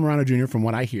Joe Camerano Jr., from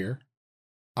what I hear,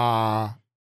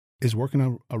 is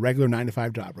working a regular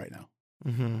 9-to-5 job right now,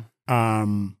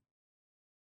 Mm-hmm.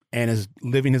 and is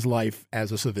living his life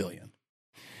as a civilian.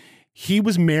 He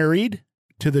was married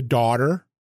to the daughter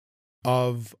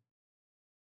of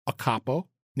a capo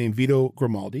named Vito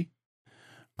Grimaldi.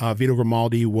 Vito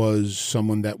Grimaldi was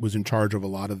someone that was in charge of a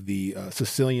lot of the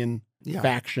Sicilian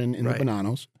faction in Right. the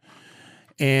Bonanos.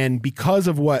 And because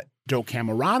of what Joe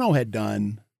Camerano had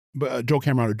done, Joe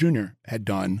Camerano Jr. had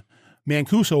done,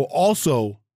 Mancuso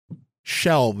also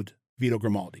shelved Vito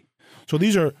Grimaldi. So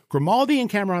these are Grimaldi and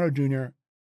Camerano Jr.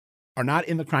 are not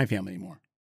in the crime family anymore.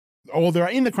 Oh, they're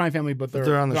in the crime family, but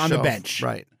they're on the shelf. bench.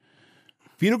 Right.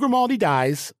 Vito Grimaldi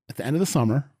dies at the end of the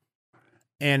summer,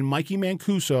 and Mikey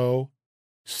Mancuso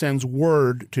sends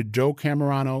word to Joe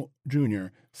Camerano Jr.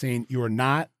 saying, "You are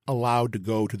not allowed to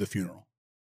go to the funeral.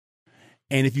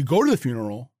 And if you go to the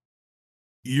funeral,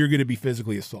 you're going to be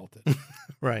physically assaulted."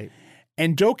 Right.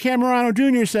 And Joe Camerano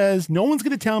Jr. says, "No one's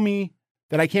going to tell me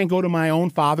that I can't go to my own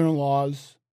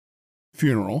father-in-law's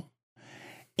funeral.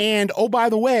 And, oh, by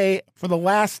the way, for the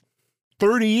last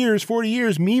 30 years, 40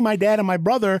 years, me, my dad, and my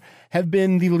brother have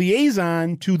been the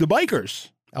liaison to the bikers.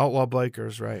 Outlaw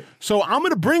bikers, right. So I'm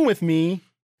going to bring with me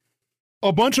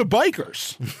a bunch of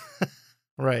bikers."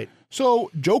 Right.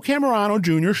 So Joe Camerano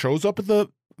Jr. shows up at the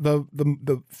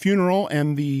funeral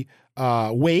and the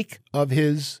wake of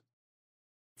his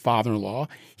father-in-law.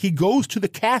 He goes to the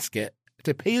casket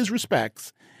to pay his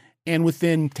respects, and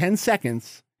within 10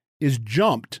 seconds is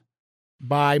jumped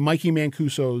by Mikey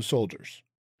Mancuso's soldiers.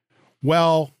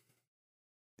 Well,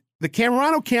 the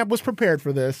Camerano camp was prepared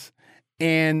for this,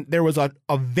 and there was a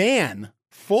van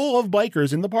full of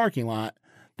bikers in the parking lot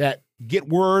that get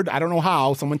word, I don't know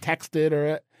how, someone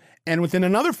texted and within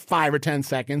another 5 or 10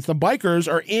 seconds, the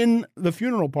bikers are in the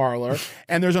funeral parlor,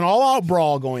 and there's an all-out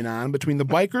brawl going on between the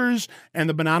bikers and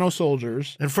the Bonanno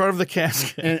soldiers. In front of the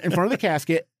casket. in front of the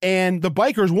casket, and the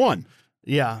bikers won.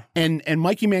 Yeah. And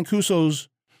Mikey Mancuso's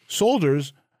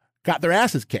soldiers got their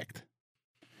asses kicked.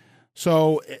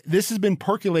 So this has been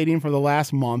percolating for the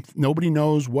last month. Nobody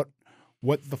knows what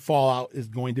the fallout is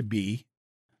going to be.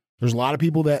 There's a lot of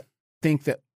people that think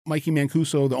that Mikey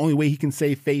Mancuso, the only way he can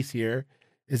save face here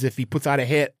is if he puts out a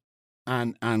hit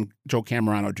on Joe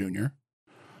Camerano Jr.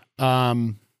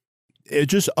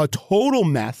 It's just a total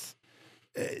mess.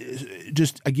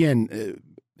 Just again,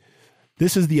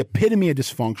 this is the epitome of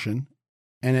dysfunction,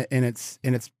 and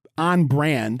it's on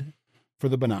brand for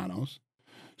the Bonannos.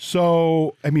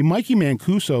 So I mean, Mikey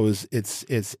Mancuso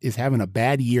is having a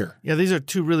bad year. Yeah, these are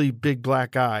two really big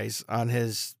black eyes on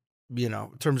his, in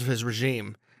terms of his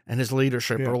regime and his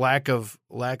leadership or lack of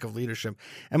leadership.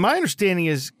 And my understanding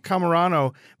is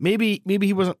Camerano, maybe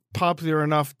he wasn't popular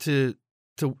enough to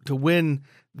win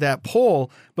that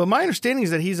poll, but my understanding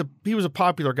is that he was a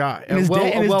popular guy and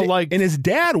well liked, and his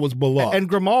dad was beloved, and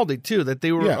Grimaldi too. That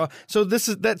they were so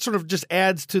that sort of just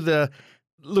adds to the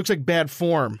looks like bad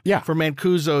form for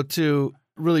Mancuso to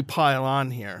really pile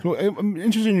on here. So I'm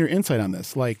interested in your insight on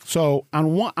this. Like, so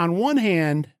on one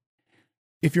hand,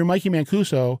 if you're Mikey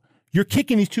Mancuso, you're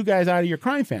kicking these two guys out of your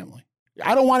crime family.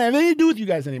 I don't want to have anything to do with you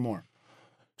guys anymore.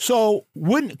 So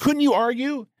couldn't you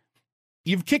argue?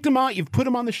 You've kicked him out. You've put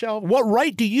him on the shelf. What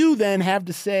right do you then have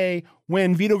to say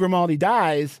when Vito Grimaldi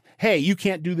dies, hey, you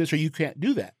can't do this or you can't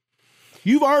do that?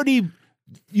 You've already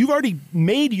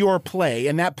made your play,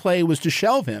 and that play was to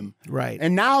shelve him. Right.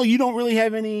 And now you don't really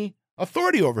have any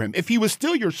authority over him. If he was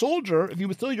still your soldier, if he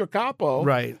was still your capo,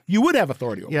 right, you would have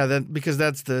authority over him. Yeah, because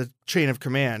that's the chain of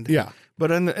command. Yeah. But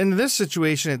in this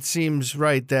situation, it seems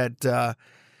right that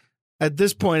at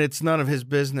this point, it's none of his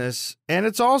business. And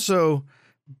it's also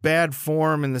bad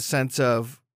form in the sense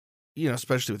of,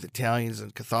 especially with Italians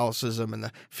and Catholicism and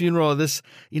the funeral of this,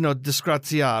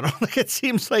 disgraziato. Like, it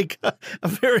seems like a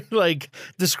very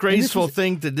disgraceful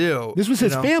thing to do. This was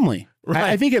his family. Right.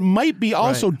 I think it might be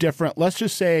also different. Let's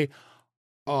just say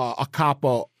a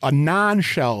capo, a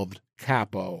non-shelved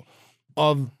capo,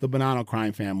 of the Bonanno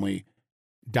crime family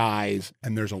dies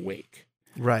and there's a wake.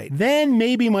 Right. Then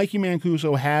maybe Mikey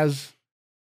Mancuso has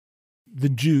the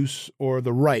juice or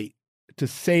the right to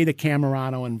say to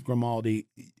Camerano and Grimaldi,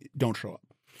 don't show up.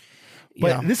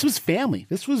 But this was family.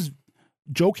 This was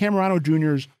Joe Camerano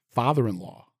Jr.'s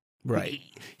father-in-law. Right.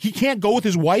 He can't go with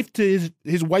his wife to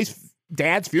his wife's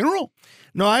dad's funeral.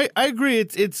 No, I agree.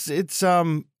 It's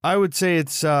I would say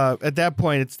it's at that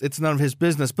point it's none of his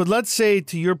business. But let's say,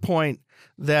 to your point,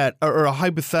 that or a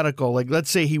hypothetical, like let's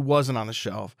say he wasn't on the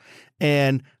shelf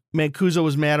and Mancuso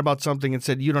was mad about something and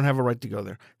said, you don't have a right to go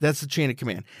there. That's the chain of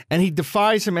command. And he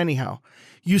defies him anyhow.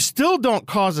 You still don't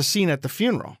cause a scene at the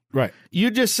funeral. Right.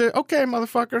 You just say, okay,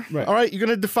 motherfucker. Right. All right, you're going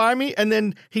to defy me? And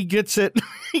then he gets it.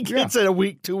 He gets it a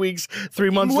week, 2 weeks, 3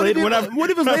 months later. What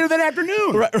if it's later that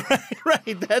afternoon?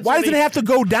 Right. That's Why does it have to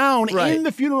go down in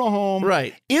the funeral home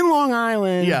in Long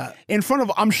Island in front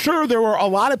of, I'm sure there were a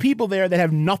lot of people there that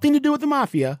have nothing to do with the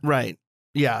mafia. Right.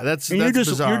 Yeah, that's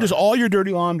bizarre. You're just all your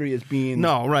dirty laundry is being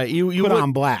you put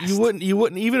on blast. You wouldn't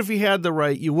even if he had the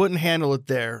right, you wouldn't handle it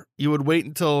there. You would wait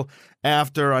until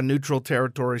after on neutral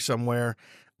territory somewhere.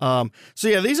 So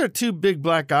yeah, these are two big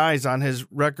black eyes on his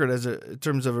record in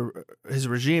terms of his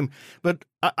regime. But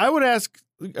I would I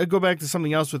go back to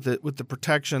something else with the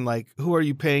protection. Like, who are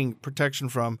you paying protection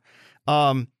from?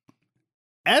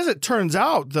 As it turns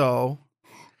out, though,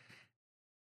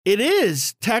 it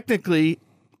is technically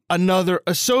another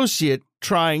associate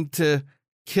trying to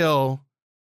kill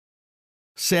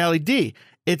Sally D.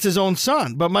 It's his own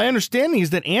son. But my understanding is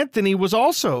that Anthony was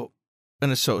also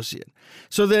an associate.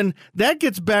 So then that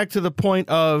gets back to the point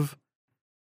of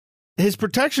his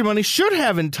protection money should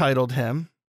have entitled him,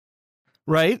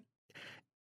 right?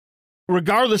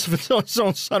 Regardless if it's his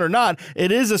own son or not,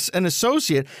 it is an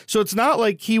associate. So it's not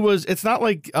like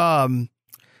the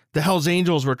Hells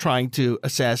Angels were trying to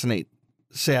assassinate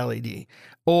Sally D.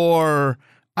 Or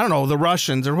I don't know, the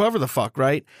Russians or whoever the fuck,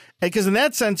 right? Because in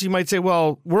that sense, you might say,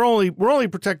 well, we're only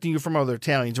protecting you from other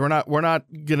Italians. We're not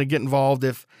going to get involved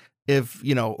if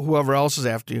whoever else is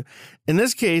after you. In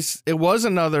this case, it was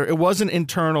an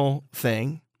internal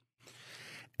thing.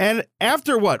 And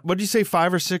after what did you say,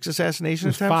 5 or 6 assassination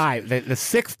attempts? 5. The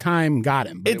sixth time got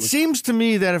him. It seems to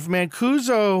me that if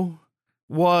Mancuso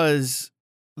was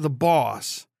the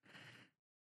boss,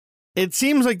 it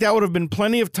seems like that would have been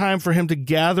plenty of time for him to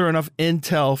gather enough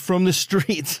intel from the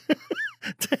streets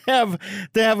to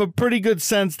have a pretty good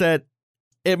sense that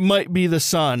it might be the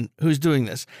son who's doing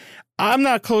this. I'm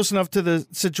not close enough to the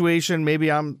situation. Maybe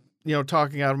I'm,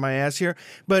 talking out of my ass here,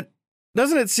 but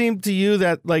doesn't it seem to you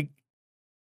that like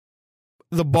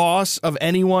the boss of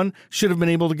anyone should have been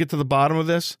able to get to the bottom of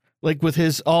this? Like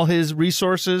with all his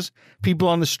resources, people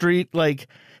on the street, like,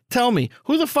 tell me,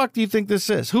 who the fuck do you think this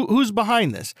is? Who's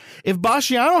behind this? If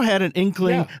Basciano had an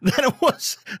inkling that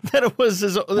it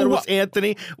was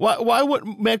Anthony, why would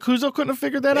Mancuso couldn't have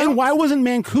figured that out? And why wasn't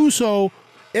Mancuso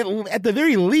at the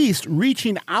very least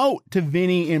reaching out to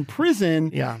Vinny in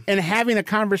prison and having a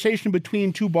conversation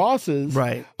between two bosses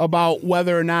about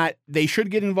whether or not they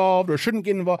should get involved or shouldn't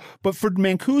get involved? But for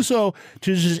Mancuso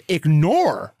to just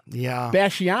ignore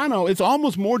Basciano, it's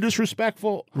almost more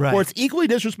disrespectful, or it's equally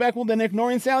disrespectful than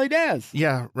ignoring Sally Daz.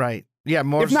 Yeah, right. Yeah,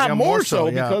 more, if not more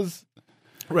so, because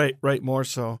more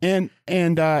so. And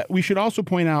we should also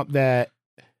point out that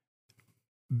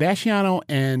Basciano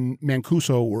and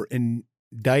Mancuso were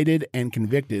indicted and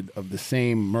convicted of the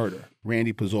same murder,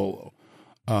 Randy Pozzolo,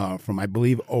 from I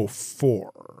believe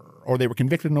 2004, or they were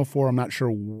convicted in 2004. I'm not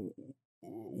sure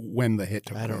when the hit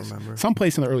took place. I don't remember.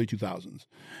 Someplace in the early 2000s.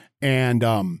 And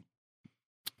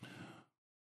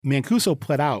Mancuso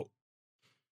pled out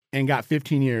and got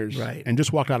 15 years and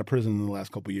just walked out of prison in the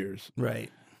last couple of years. Right.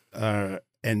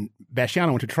 And Basciano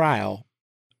went to trial,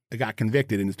 got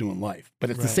convicted, and is doing life. But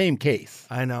it's the same case.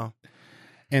 I know.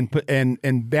 And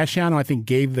Basciano, I think,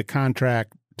 gave the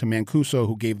contract to Mancuso,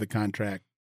 who gave the contract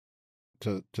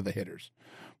to the hitters.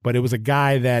 But it was a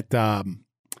guy that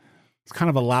was kind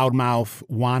of a loudmouth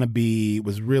wannabe,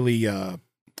 was really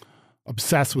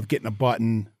obsessed with getting a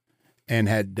button, and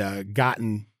had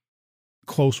gotten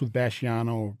closer to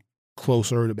Basciano,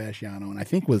 and I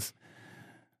think was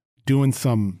doing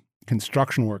some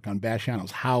construction work on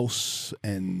Basciano's house,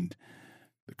 and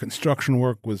the construction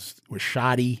work was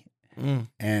shoddy.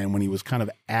 And when he was kind of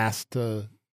asked to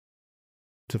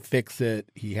fix it,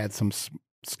 he had some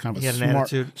kind of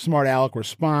a smart aleck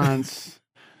response,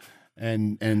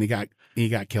 and he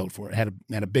got killed for it. Had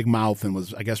a big mouth and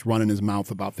was, I guess, running his mouth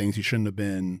about things he shouldn't have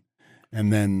been.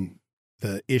 And then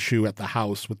the issue at the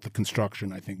house with the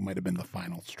construction, I think, might have been the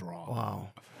final straw. Wow.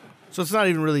 So it's not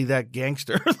even really that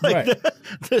gangster,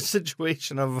 the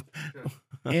situation of.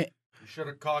 You should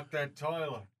have cocked that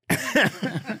toilet.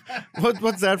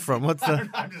 What's that from? What's the?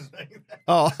 I'm just saying that.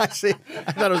 Oh, I see.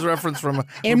 I thought it was a reference from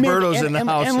And Roberto's in the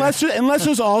house. And let's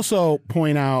just also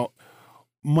point out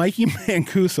Mikey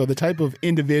Mancuso, the type of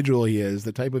individual he is,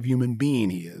 the type of human being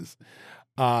he is.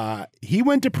 He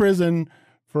went to prison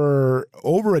for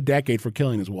over a decade for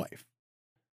killing his wife.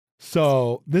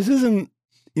 So this isn't,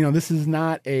 this is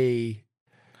not a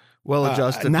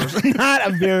well-adjusted. Not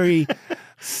a very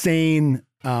sane,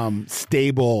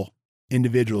 stable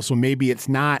individual. So maybe it's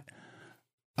not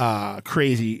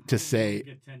crazy to say.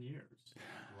 Get 10 years.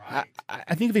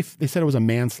 I think they said it was a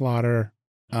manslaughter.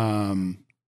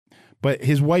 But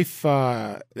his wife,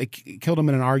 they killed him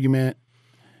in an argument,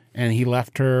 and he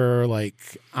left her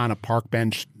like on a park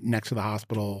bench next to the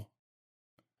hospital.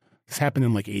 This happened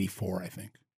in like '84, I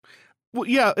think. Well,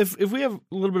 yeah. If we have a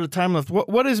little bit of time left,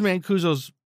 what is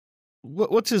Mancuso's?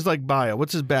 What's his like bio?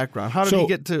 What's his background? How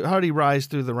did How did he rise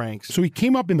through the ranks? So he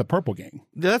came up in the Purple Gang.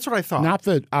 That's what I thought.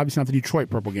 Obviously not the Detroit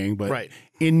Purple Gang, but right.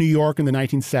 In New York in the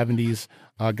 1970s,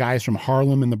 guys from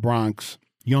Harlem and the Bronx,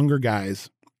 younger guys,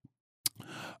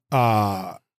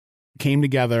 came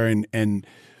together and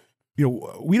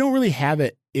we don't really have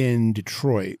it in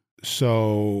Detroit,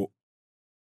 so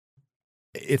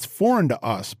it's foreign to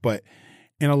us. But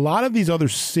in a lot of these other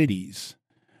cities,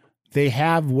 they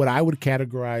have what I would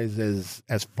categorize as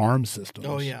farm systems.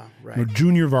 Oh yeah, right.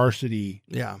 Junior varsity,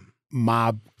 yeah,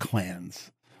 mob clans,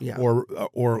 yeah, or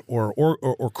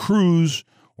crews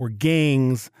or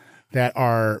gangs that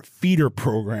are feeder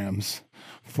programs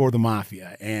for the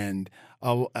mafia, and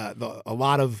a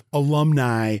lot of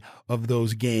alumni of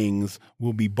those gangs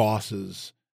will be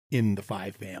bosses in the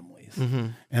five families,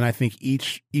 and I think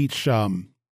each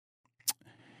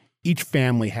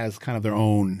family has kind of their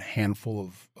own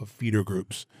handful of feeder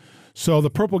groups. So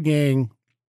the Purple Gang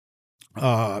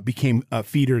became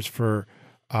feeders for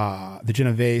the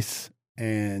Genovese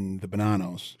and the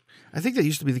Bonanos. I think that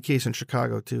used to be the case in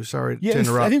Chicago too. Sorry to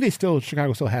interrupt. I think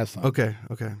Chicago still has some. Okay.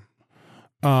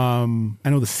 I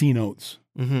know the C Notes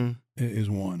is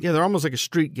one. Yeah, they're almost like a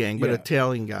street gang, but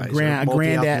Italian guys.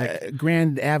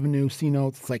 Grand Avenue C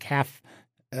Notes. It's like half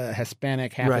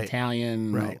Hispanic, half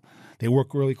Italian. Right. They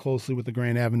work really closely with the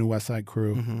Grand Avenue West Side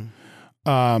crew.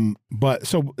 But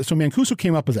so Mancuso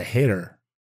came up as a hitter.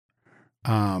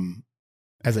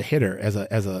 As a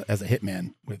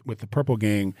hitman with the Purple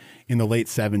Gang in the late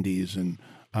 70s, and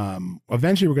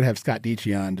eventually we're going to have Scott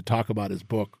Dietschy on to talk about his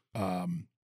book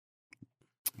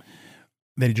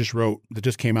that he just wrote, that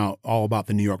just came out, all about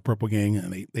the New York Purple Gang,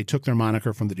 and they took their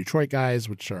moniker from the Detroit guys,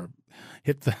 which are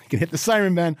can hit the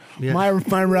siren band, my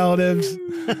relatives,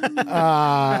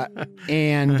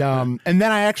 and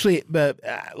then I actually, but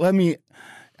it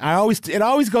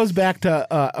always goes back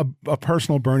to a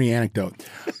personal Bernie anecdote,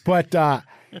 but I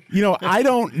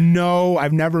don't know,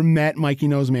 I've never met Mikey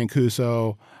Nose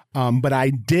Mancuso, but I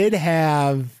did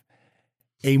have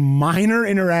a minor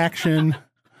interaction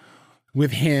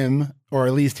with him, or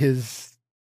at least his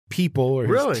people or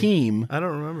his team. I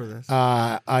don't remember this.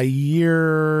 A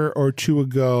year or two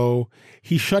ago,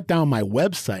 he shut down my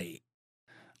website.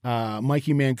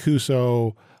 Mikey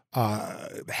Mancuso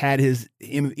had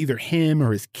either him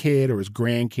or his kid or his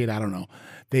grandkid, I don't know.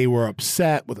 They were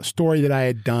upset with a story that I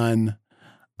had done.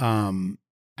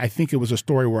 I think it was a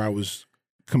story where I was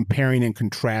comparing and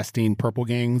contrasting Purple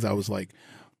Gangs. I was like,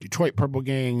 Detroit Purple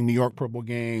Gang, New York Purple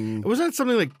Gang. Was that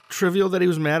something like trivial that he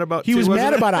was mad about? He was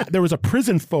mad about there was a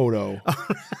prison photo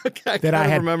that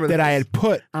I had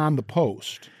put on the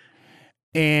post,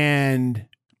 and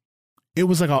it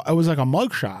was like a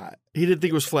mugshot. He didn't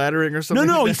think it was flattering or something.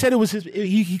 No, he said it was his.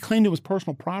 He claimed it was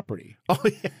personal property. Oh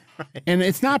yeah, right. And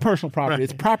it's not personal property;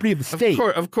 it's property of the state.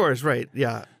 Of course, right?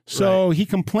 Yeah. So he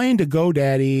complained to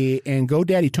GoDaddy, and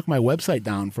GoDaddy took my website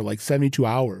down for like 72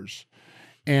 hours.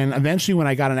 And eventually, when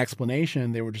I got an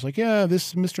explanation, they were just like, "Yeah,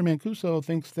 this Mr. Mancuso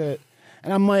thinks that,"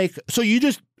 and I'm like, "So you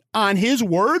just on his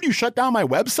word you shut down my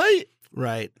website?"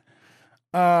 Right.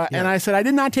 And I said, "I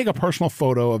did not take a personal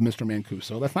photo of Mr.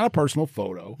 Mancuso. That's not a personal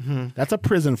photo. That's a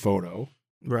prison photo."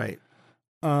 Right.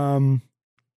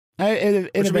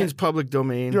 Which means public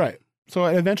domain. Right. So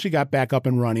it eventually got back up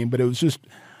and running, but it was just,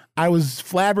 I was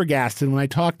flabbergasted when I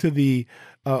talked to the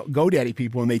GoDaddy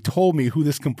people and they told me who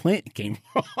this complaint came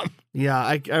from. Yeah,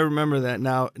 I remember that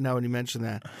now when you mention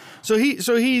that. So he's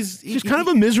kind of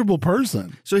a miserable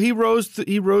person. So he rose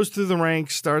through the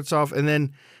ranks, starts off, and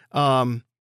then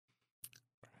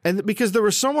and because there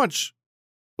was so much,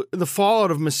 the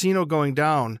fallout of Messino going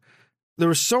down, there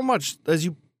was so much, as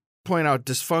you point out,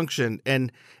 dysfunction,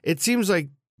 and it seems like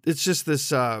it's just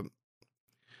this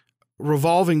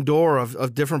revolving door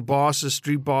of different bosses,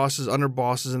 street bosses, under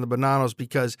bosses in the Bonannos,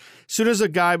 because as soon as a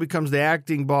guy becomes the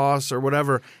acting boss or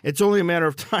whatever, it's only a matter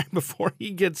of time before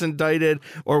he gets indicted,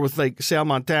 or with like Sal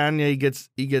Montana, he gets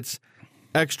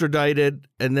extradited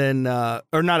and then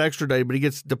or not extradited, but he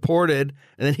gets deported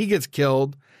and then he gets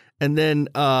killed. And then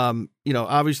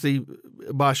obviously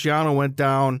Basciano went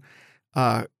down.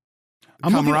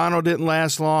 Camerano didn't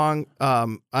last long.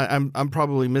 I'm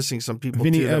probably missing some people.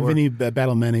 Vinny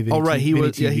Battlementi. Vinny, oh right, he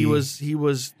was. TV. Yeah, he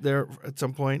was there at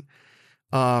some point.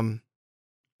 I'm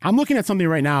looking at something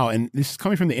right now, and this is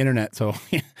coming from the internet, so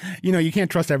you can't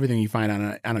trust everything you find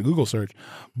on a Google search.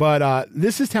 But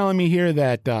this is telling me here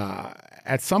that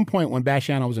at some point when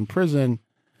Basciano was in prison,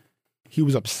 he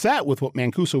was upset with what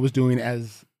Mancuso was doing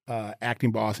as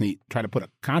acting boss, and he tried to put a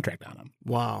contract on him.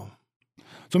 Wow.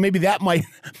 So maybe that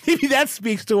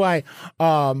speaks to why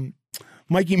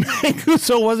Mikey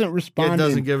Mancuso wasn't responding. It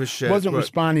doesn't give a shit. Wasn't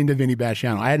responding to Vinny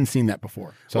Basciano. I hadn't seen that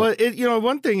before. So. Well,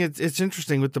 one thing it's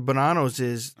interesting with the Bonannos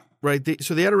is right.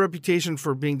 So they had a reputation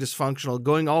for being dysfunctional,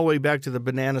 going all the way back to the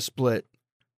banana split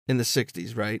in the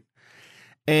 '60s, right?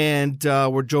 And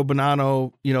where Joe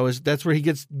Bonanno, that's where he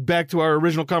gets back to our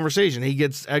original conversation. He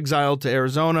gets exiled to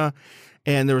Arizona,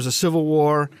 and there was a civil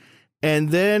war,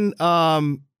 and then.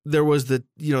 There was the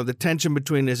tension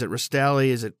between, is it Restali,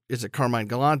 is it Carmine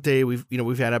Galante?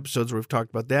 We've had episodes where we've talked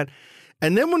about that,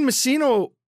 and then when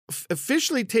Massino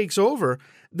officially takes over,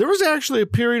 there was actually a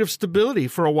period of stability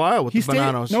for a while with the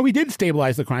Bonannos. No, he did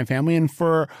stabilize the crime family, and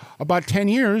for about 10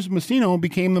 years, Massino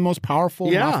became the most powerful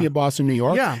mafia boss in New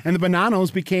York. Yeah. And the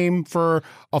Bonannos became, for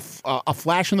a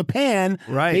flash in the pan,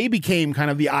 right. They became kind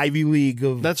of the Ivy League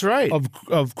of that's right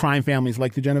of crime families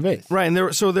like the Genovese. Right, and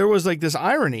there was like this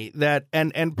irony that,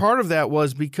 and part of that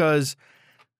was because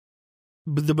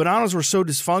the Bonannos were so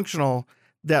dysfunctional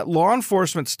that law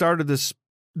enforcement started to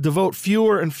devote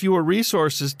fewer and fewer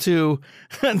resources to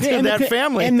that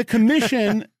family. And the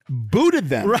commission booted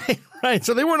them. Right.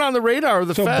 So they weren't on the radar of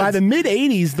the feds. So by the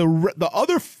mid-'80s, the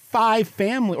other five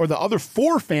family, or the other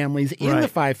four families in the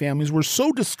five families, were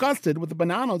so disgusted with the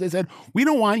Bonannos, they said, we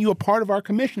don't want you a part of our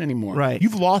commission anymore. Right.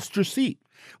 You've lost your seat.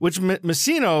 Which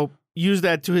Massino used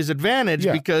that to his advantage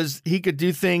because he could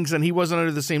do things and he wasn't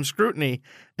under the same scrutiny.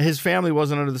 His family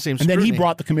wasn't under the same scrutiny. And then he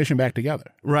brought the commission back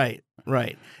together. Right.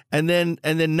 And then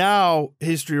now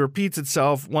history repeats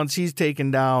itself. Once he's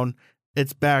taken down,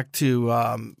 it's back to,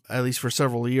 at least for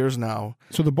several years now,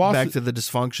 so the boss, back to the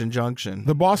dysfunction junction.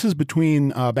 The bosses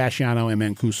between Basciano and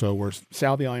Mancuso were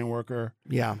Sal the Ironworker.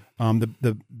 Yeah.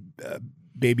 The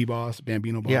baby boss,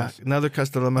 Bambino boss. Yeah, another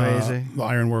Castellammarese. The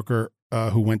Ironworker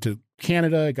who went to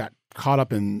Canada, got caught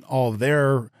up in all of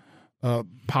their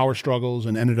power struggles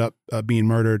and ended up being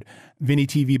murdered. Vinny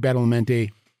TV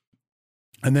Battlementi.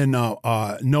 And then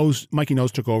Mikey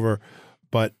Nose took over,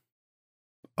 but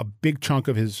a big chunk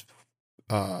of his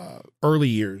early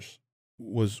years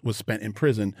was spent in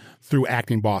prison through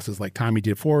acting bosses like Tommy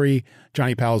DeFori,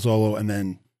 Johnny Palazzolo, and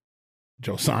then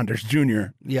Joe Saunders Jr.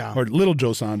 Yeah, or Little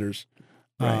Joe Saunders,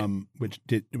 which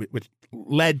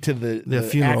led to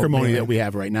the acrimony that we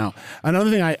have right now.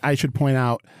 Another thing I should point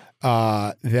out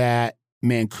that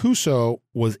Mancuso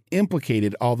was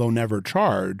implicated, although never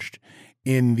charged,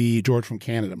 in the George from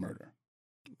Canada murder.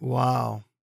 Wow.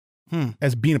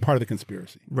 As being a part of the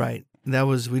conspiracy. Right. That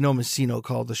was, we know Massino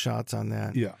called the shots on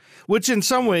that. Yeah. Which in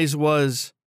some ways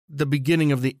was the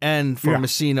beginning of the end for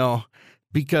Massino,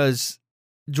 because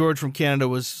George from Canada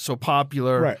was so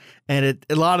popular. Right. And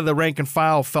a lot of the rank and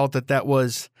file felt that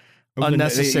was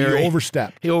unnecessary. He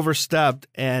overstepped. He overstepped.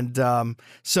 And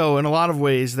so in a lot of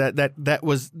ways that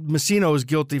was, Massino was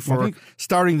guilty for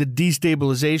starting the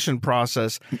destabilization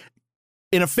process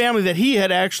in a family that he had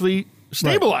actually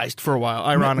stabilized for a while,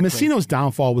 ironically. Massino's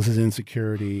downfall was his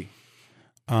insecurity.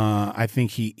 I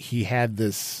think he had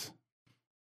this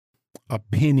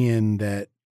opinion that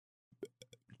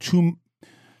too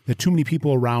many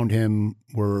people around him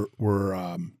were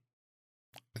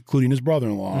including his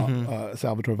brother-in-law,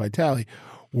 Salvatore Vitali,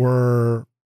 were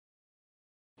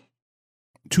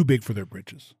too big for their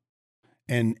britches,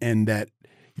 and that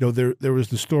there was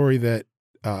the story that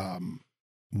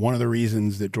one of the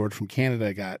reasons that George from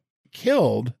Canada got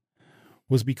killed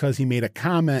was because he made a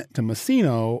comment to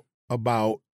Massino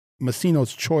about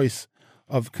Massino's choice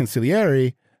of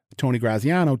consigliere, Tony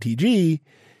Graziano, TG.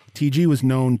 TG was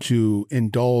known to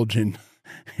indulge in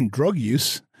drug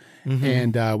use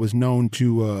and was known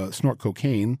to snort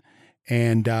cocaine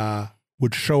and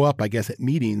would show up, I guess, at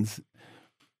meetings.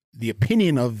 The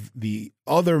opinion of the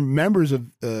other members of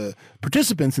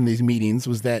participants in these meetings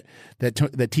was that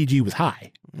TG was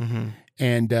high.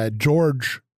 And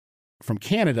George from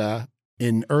Canada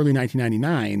in early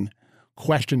 1999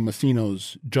 questioned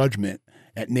Massino's judgment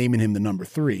at naming him the number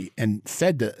 3 and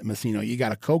said to Massino, you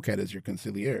got a cokehead as your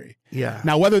consigliere. Yeah.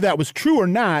 Now, whether that was true or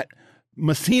not,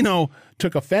 Massino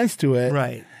took offense to it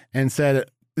Right. and said,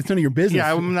 it's none of your business.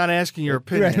 Yeah, I'm not asking your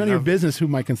opinion. It's none of your business who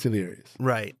my consigliere is.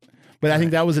 Right. But I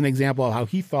think that was an example of how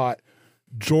he thought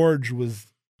George was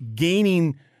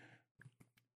gaining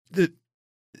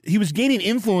he was gaining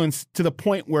influence to the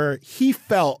point where he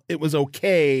felt it was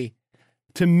okay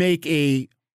to make a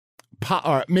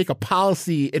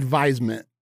policy advisement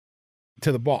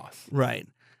to the boss. Right.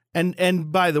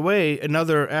 And by the way,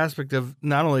 another aspect of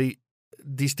not only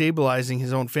destabilizing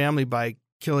his own family by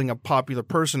killing a popular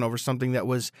person over something that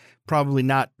was probably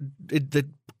not the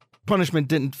punishment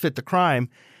didn't fit the crime,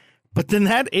 but then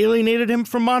that alienated him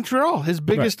from Montreal, his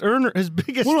biggest earner, his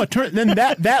biggest. Well, then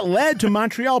that led to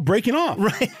Montreal breaking off.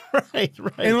 Right.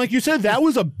 And like you said, that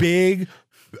was a big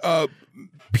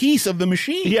piece of the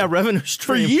machine. Yeah, revenue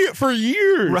stream for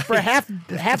years, Right. for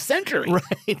half century.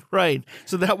 Right.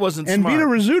 So that wasn't And smart. Vito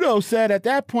Rizzuto said at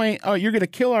that point, "Oh, you're going to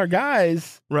kill our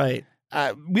guys. Right.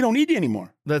 We don't need you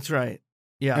anymore." That's right.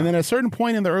 Yeah. And then at a certain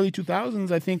point in the early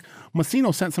 2000s, I think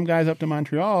Massino sent some guys up to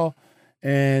Montreal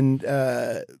and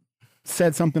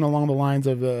said something along the lines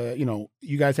of,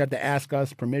 you guys have to ask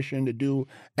us permission to do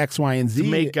X, Y, and Z. to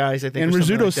make guys, I think. And or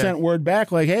something Rizzuto like that. sent word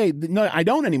back like, "Hey, no, I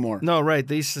don't anymore. No, right.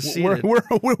 They seceded. We're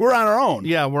on our own."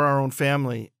 Yeah, we're our own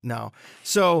family now.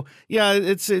 So yeah,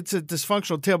 it's a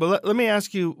dysfunctional tale. But let me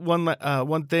ask you one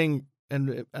thing,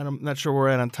 and I'm not sure where we're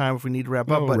at on time if we need to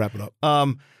wrap up. We'll But wrap it up.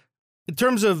 in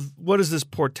terms of what does this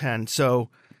portend? So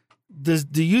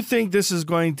do you think this is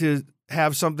going to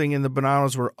have something in the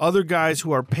Bonanos where other guys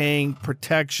who are paying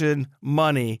protection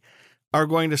money are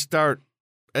going to start,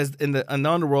 as in the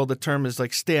underworld, the term is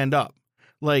like stand up,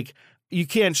 like you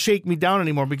can't shake me down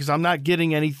anymore because I'm not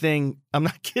getting anything. I'm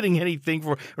not getting anything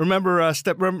for. Remember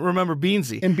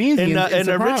Beansy And Beansy and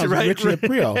Sopranos, Richie right.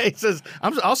 Aprile. He says,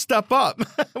 "I'll step up,"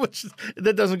 which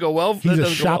that doesn't go well. He's a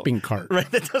shopping cart. Right,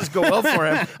 that doesn't go well for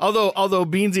him. Although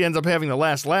Beansy ends up having the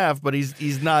last laugh, but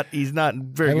he's not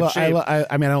in very good shape.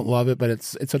 I mean, I don't love it, but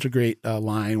it's such a great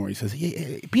line where he says,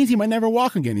 "Beansy might never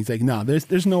walk again." He's like, "No,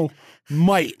 there's no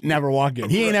might never walk again.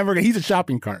 He ain't never. He's a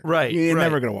shopping cart. Right, He ain't right.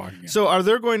 never gonna walk again." So are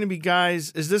there going to be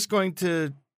guys? Is this going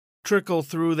to trickle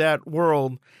through that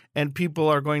world, and people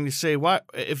are going to say, "What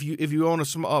if you own a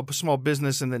small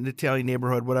business in the Italian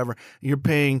neighborhood, whatever? You're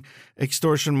paying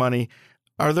extortion money."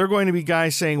 Are there going to be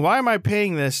guys saying, "Why am I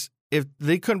paying this?" If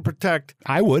they couldn't protect,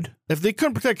 I would. if they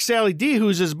couldn't protect Sally D,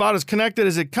 who's about as connected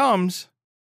as it comes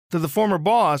to the former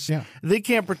boss, Yeah. they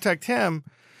can't protect him.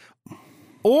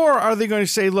 Or are they going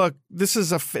to say, "Look, this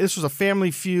was a family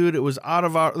feud. It was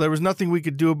there was nothing we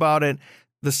could do about it.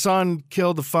 The son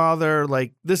killed the father.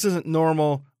 Like, this isn't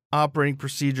normal operating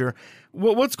procedure."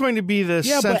 What's going to be the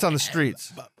sense on the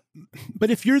streets?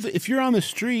 But if you're on the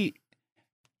street,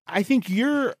 I think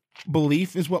your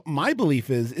belief is what my belief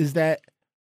is that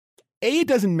A, it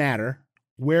doesn't matter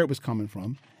where it was coming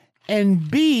from,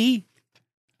 and B,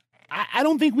 I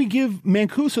don't think we give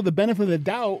Mancuso the benefit of the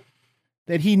doubt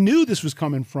that he knew this was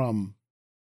coming from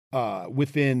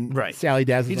within Right. Sally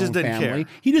Dazzle's He just own didn't family.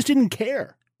 care. He just didn't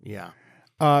care. Yeah.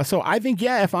 So I think,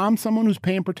 if I'm someone who's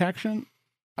paying protection,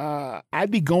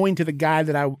 I'd be going to the guy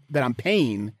that I'm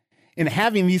paying and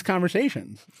having these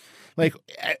conversations. Like,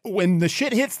 when the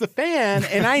shit hits the fan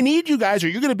and I need you guys, are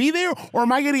you going to be there, or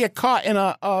am I going to get caught in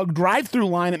a drive-through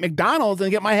line at McDonald's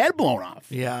and get my head blown off?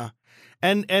 Yeah.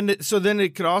 And so then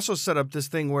it could also set up this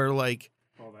thing where, like,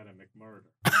 Call that a McMurder.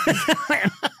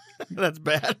 that's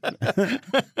bad.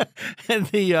 And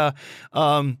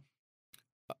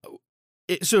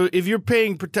so if you're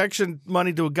paying protection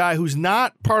money to a guy who's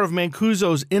not part of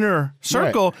Mancuso's inner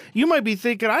circle, you might be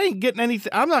thinking, I ain't getting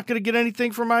anything. I'm not going to get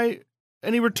anything for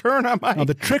any return on my. Now,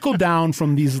 the trickle down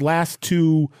from these last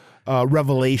two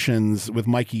revelations with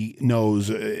Mikey Knows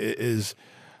is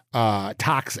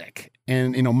toxic.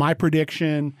 And my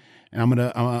prediction, and I'm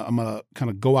gonna kind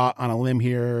of go out on a limb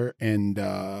here and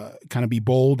kind of be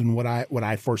bold in what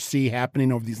I foresee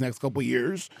happening over these next couple of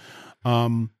years.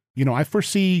 I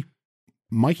foresee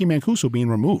Mikey Mancuso being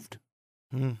removed.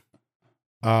 Maybe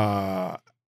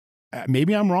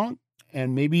I'm wrong,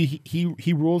 and maybe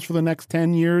he rules for the next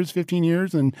 10 years, 15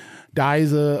 years, and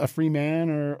dies a free man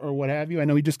or what have you. I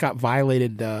know he just got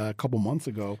violated a couple months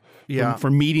ago for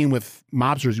meeting with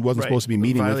mobsters he wasn't supposed to be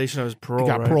meeting violation with. of his parole.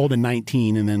 He got right? paroled in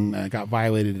 19 and then got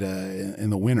violated in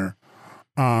the winter.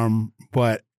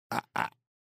 But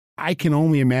I can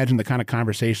only imagine the kind of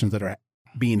conversations that are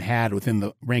being had within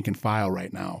the rank and file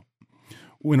right now.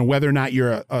 Whether or not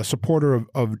you're a supporter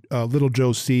of Little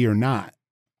Joe C or not,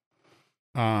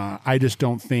 I just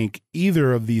don't think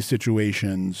either of these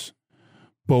situations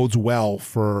bodes well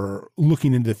for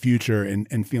looking into the future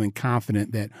and feeling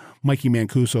confident that Mikey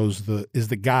Mancuso is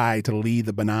the guy to lead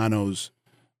the Bonanos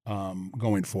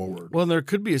going forward. Well, there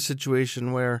could be a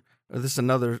situation where this is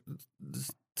another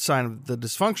sign of the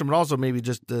dysfunction, but also maybe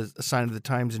just a sign of the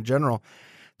times in general.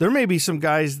 There may be some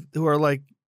guys who are like,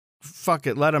 fuck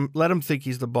it, let him think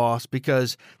he's the boss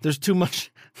because there's too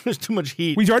much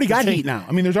heat. He's already got heat now.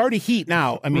 I mean, there's already heat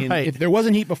now. I mean, Right. if there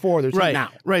wasn't heat before, there's heat now.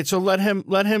 Right. So let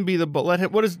him be the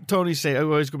what does Tony say? I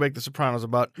always go back to Sopranos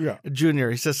about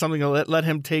Junior. He says something let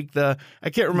him take the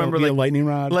I can't remember Be a lightning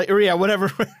rod. Whatever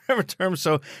term.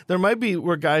 So there might be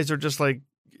where guys are just like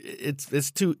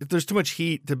there's too much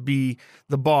heat to be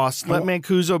the boss. Let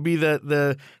Mancuso be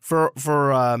the for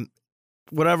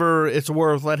whatever it's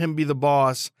worth. Let him be the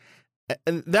boss.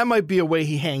 And that might be a way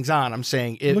he hangs on. I'm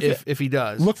saying if he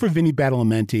does. Look for Vinny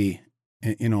Badalamenti,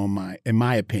 in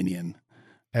my opinion,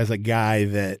 as a guy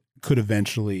that could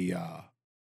eventually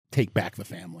take back the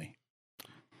family.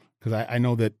 Because I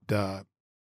know that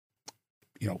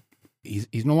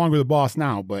he's no longer the boss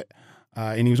now, but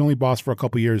and he was only boss for a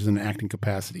couple years in an acting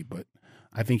capacity. But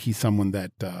I think he's someone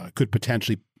that could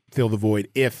potentially fill the void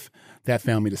if that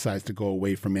family decides to go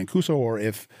away from Mancuso, or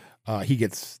if he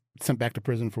gets sent back to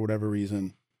prison for whatever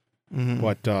reason. Mm-hmm.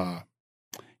 But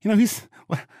he's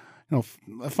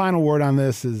a final word on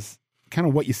this is kind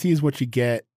of what you see is what you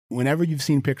get. Whenever you've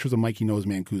seen pictures of Mikey Knows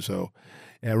Mancuso,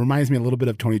 it reminds me a little bit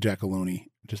of Tony Giacalone.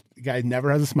 Just the guy never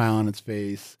has a smile on his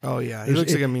face. Oh yeah, he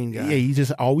looks like a mean guy. Yeah, he's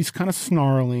just always kind of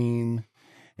snarling,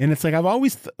 and it's like I've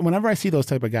always whenever I see those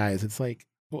type of guys, it's like,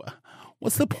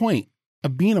 what's the point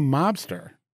of being a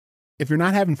mobster if you're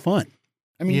not having fun?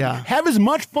 I mean, have as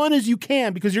much fun as you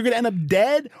can because you're going to end up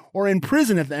dead or in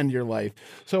prison at the end of your life.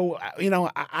 So,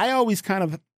 I always kind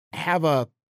of have a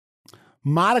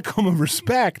modicum of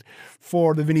respect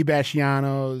for the Vinny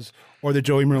Bascianos or the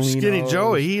Joey Merlinos. Skinny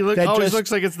Joey. He always looks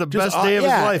like it's the best day of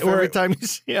his life every time you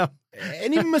see him.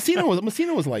 And even Messina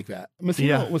was like that.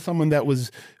 Messina was someone that was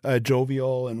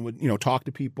jovial and would, talk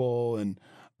to people and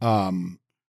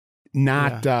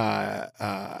not...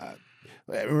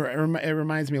 It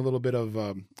reminds me a little bit of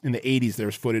in the 80s.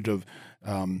 There's footage of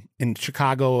in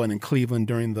Chicago and in Cleveland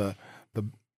during the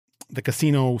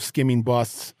casino skimming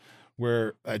busts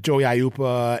where Joey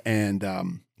Aiuppa and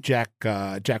Jack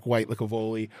White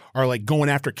Licavoli are like going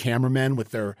after cameramen with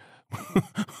their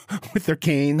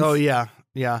canes. Oh yeah.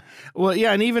 Well,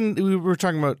 yeah, and even we were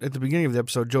talking about at the beginning of the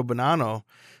episode, Joe Bonanno,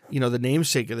 the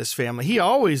namesake of this family. He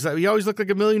always looked like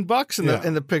 $1 million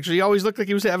in the picture. He always looked like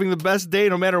he was having the best day,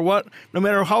 no matter what, no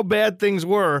matter how bad things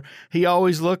were. He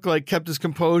always looked like kept his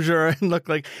composure and looked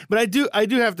like. But I do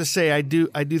have to say I do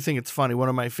think it's funny. One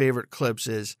of my favorite clips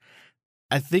is,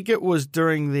 I think it was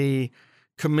during the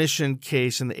commission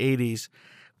case in the 80s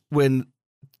when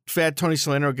Fat Tony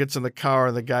Salerno gets in the car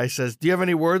and the guy says, "Do you have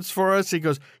any words for us?" He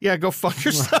goes, "Yeah, go fuck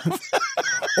yourself."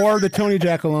 Or the Tony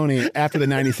Giacalone after the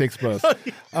 96 bus.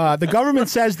 The government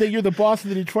says that you're the boss of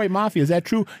the Detroit Mafia. Is that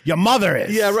true? Your mother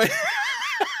is. Yeah, right.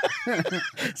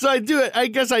 So I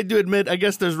guess I do admit, I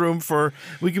guess there's room for,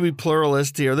 we can be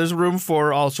pluralist here. There's room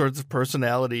for all sorts of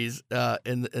personalities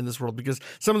in this world, because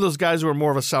some of those guys who are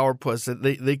more of a sourpuss,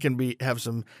 they can have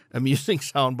some amusing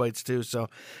sound bites too. So,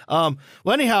 well,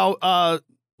 anyhow,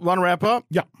 want to wrap up?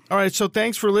 Yeah. All right. So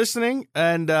thanks for listening,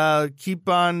 and keep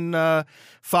on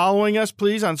following us,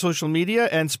 please, on social media,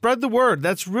 and spread the word.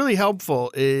 That's really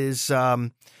helpful.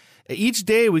 Each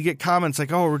day we get comments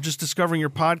like, "Oh, we're just discovering your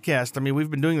podcast." I mean, we've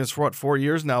been doing this for 4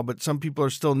 years now, but some people are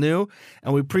still new,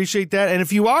 and we appreciate that. And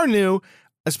if you are new,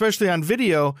 especially on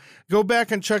video, go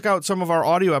back and check out some of our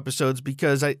audio episodes,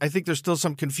 because I think there's still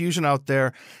some confusion out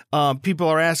there. People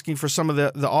are asking for some of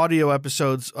the audio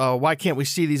episodes. Why can't we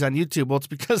see these on YouTube? Well, it's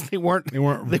because they weren't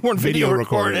video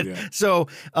recorded. Yeah. So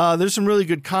there's some really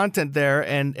good content there,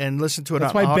 and listen to it.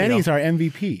 That's on why audio. Benny's our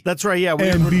MVP. That's right. Yeah,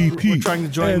 we're trying to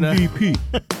join MVP.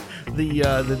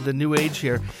 the new age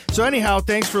here. So anyhow,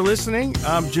 thanks for listening.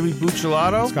 I'm Jimmy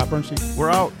Buccellato. Scott Bernstein. We're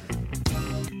out.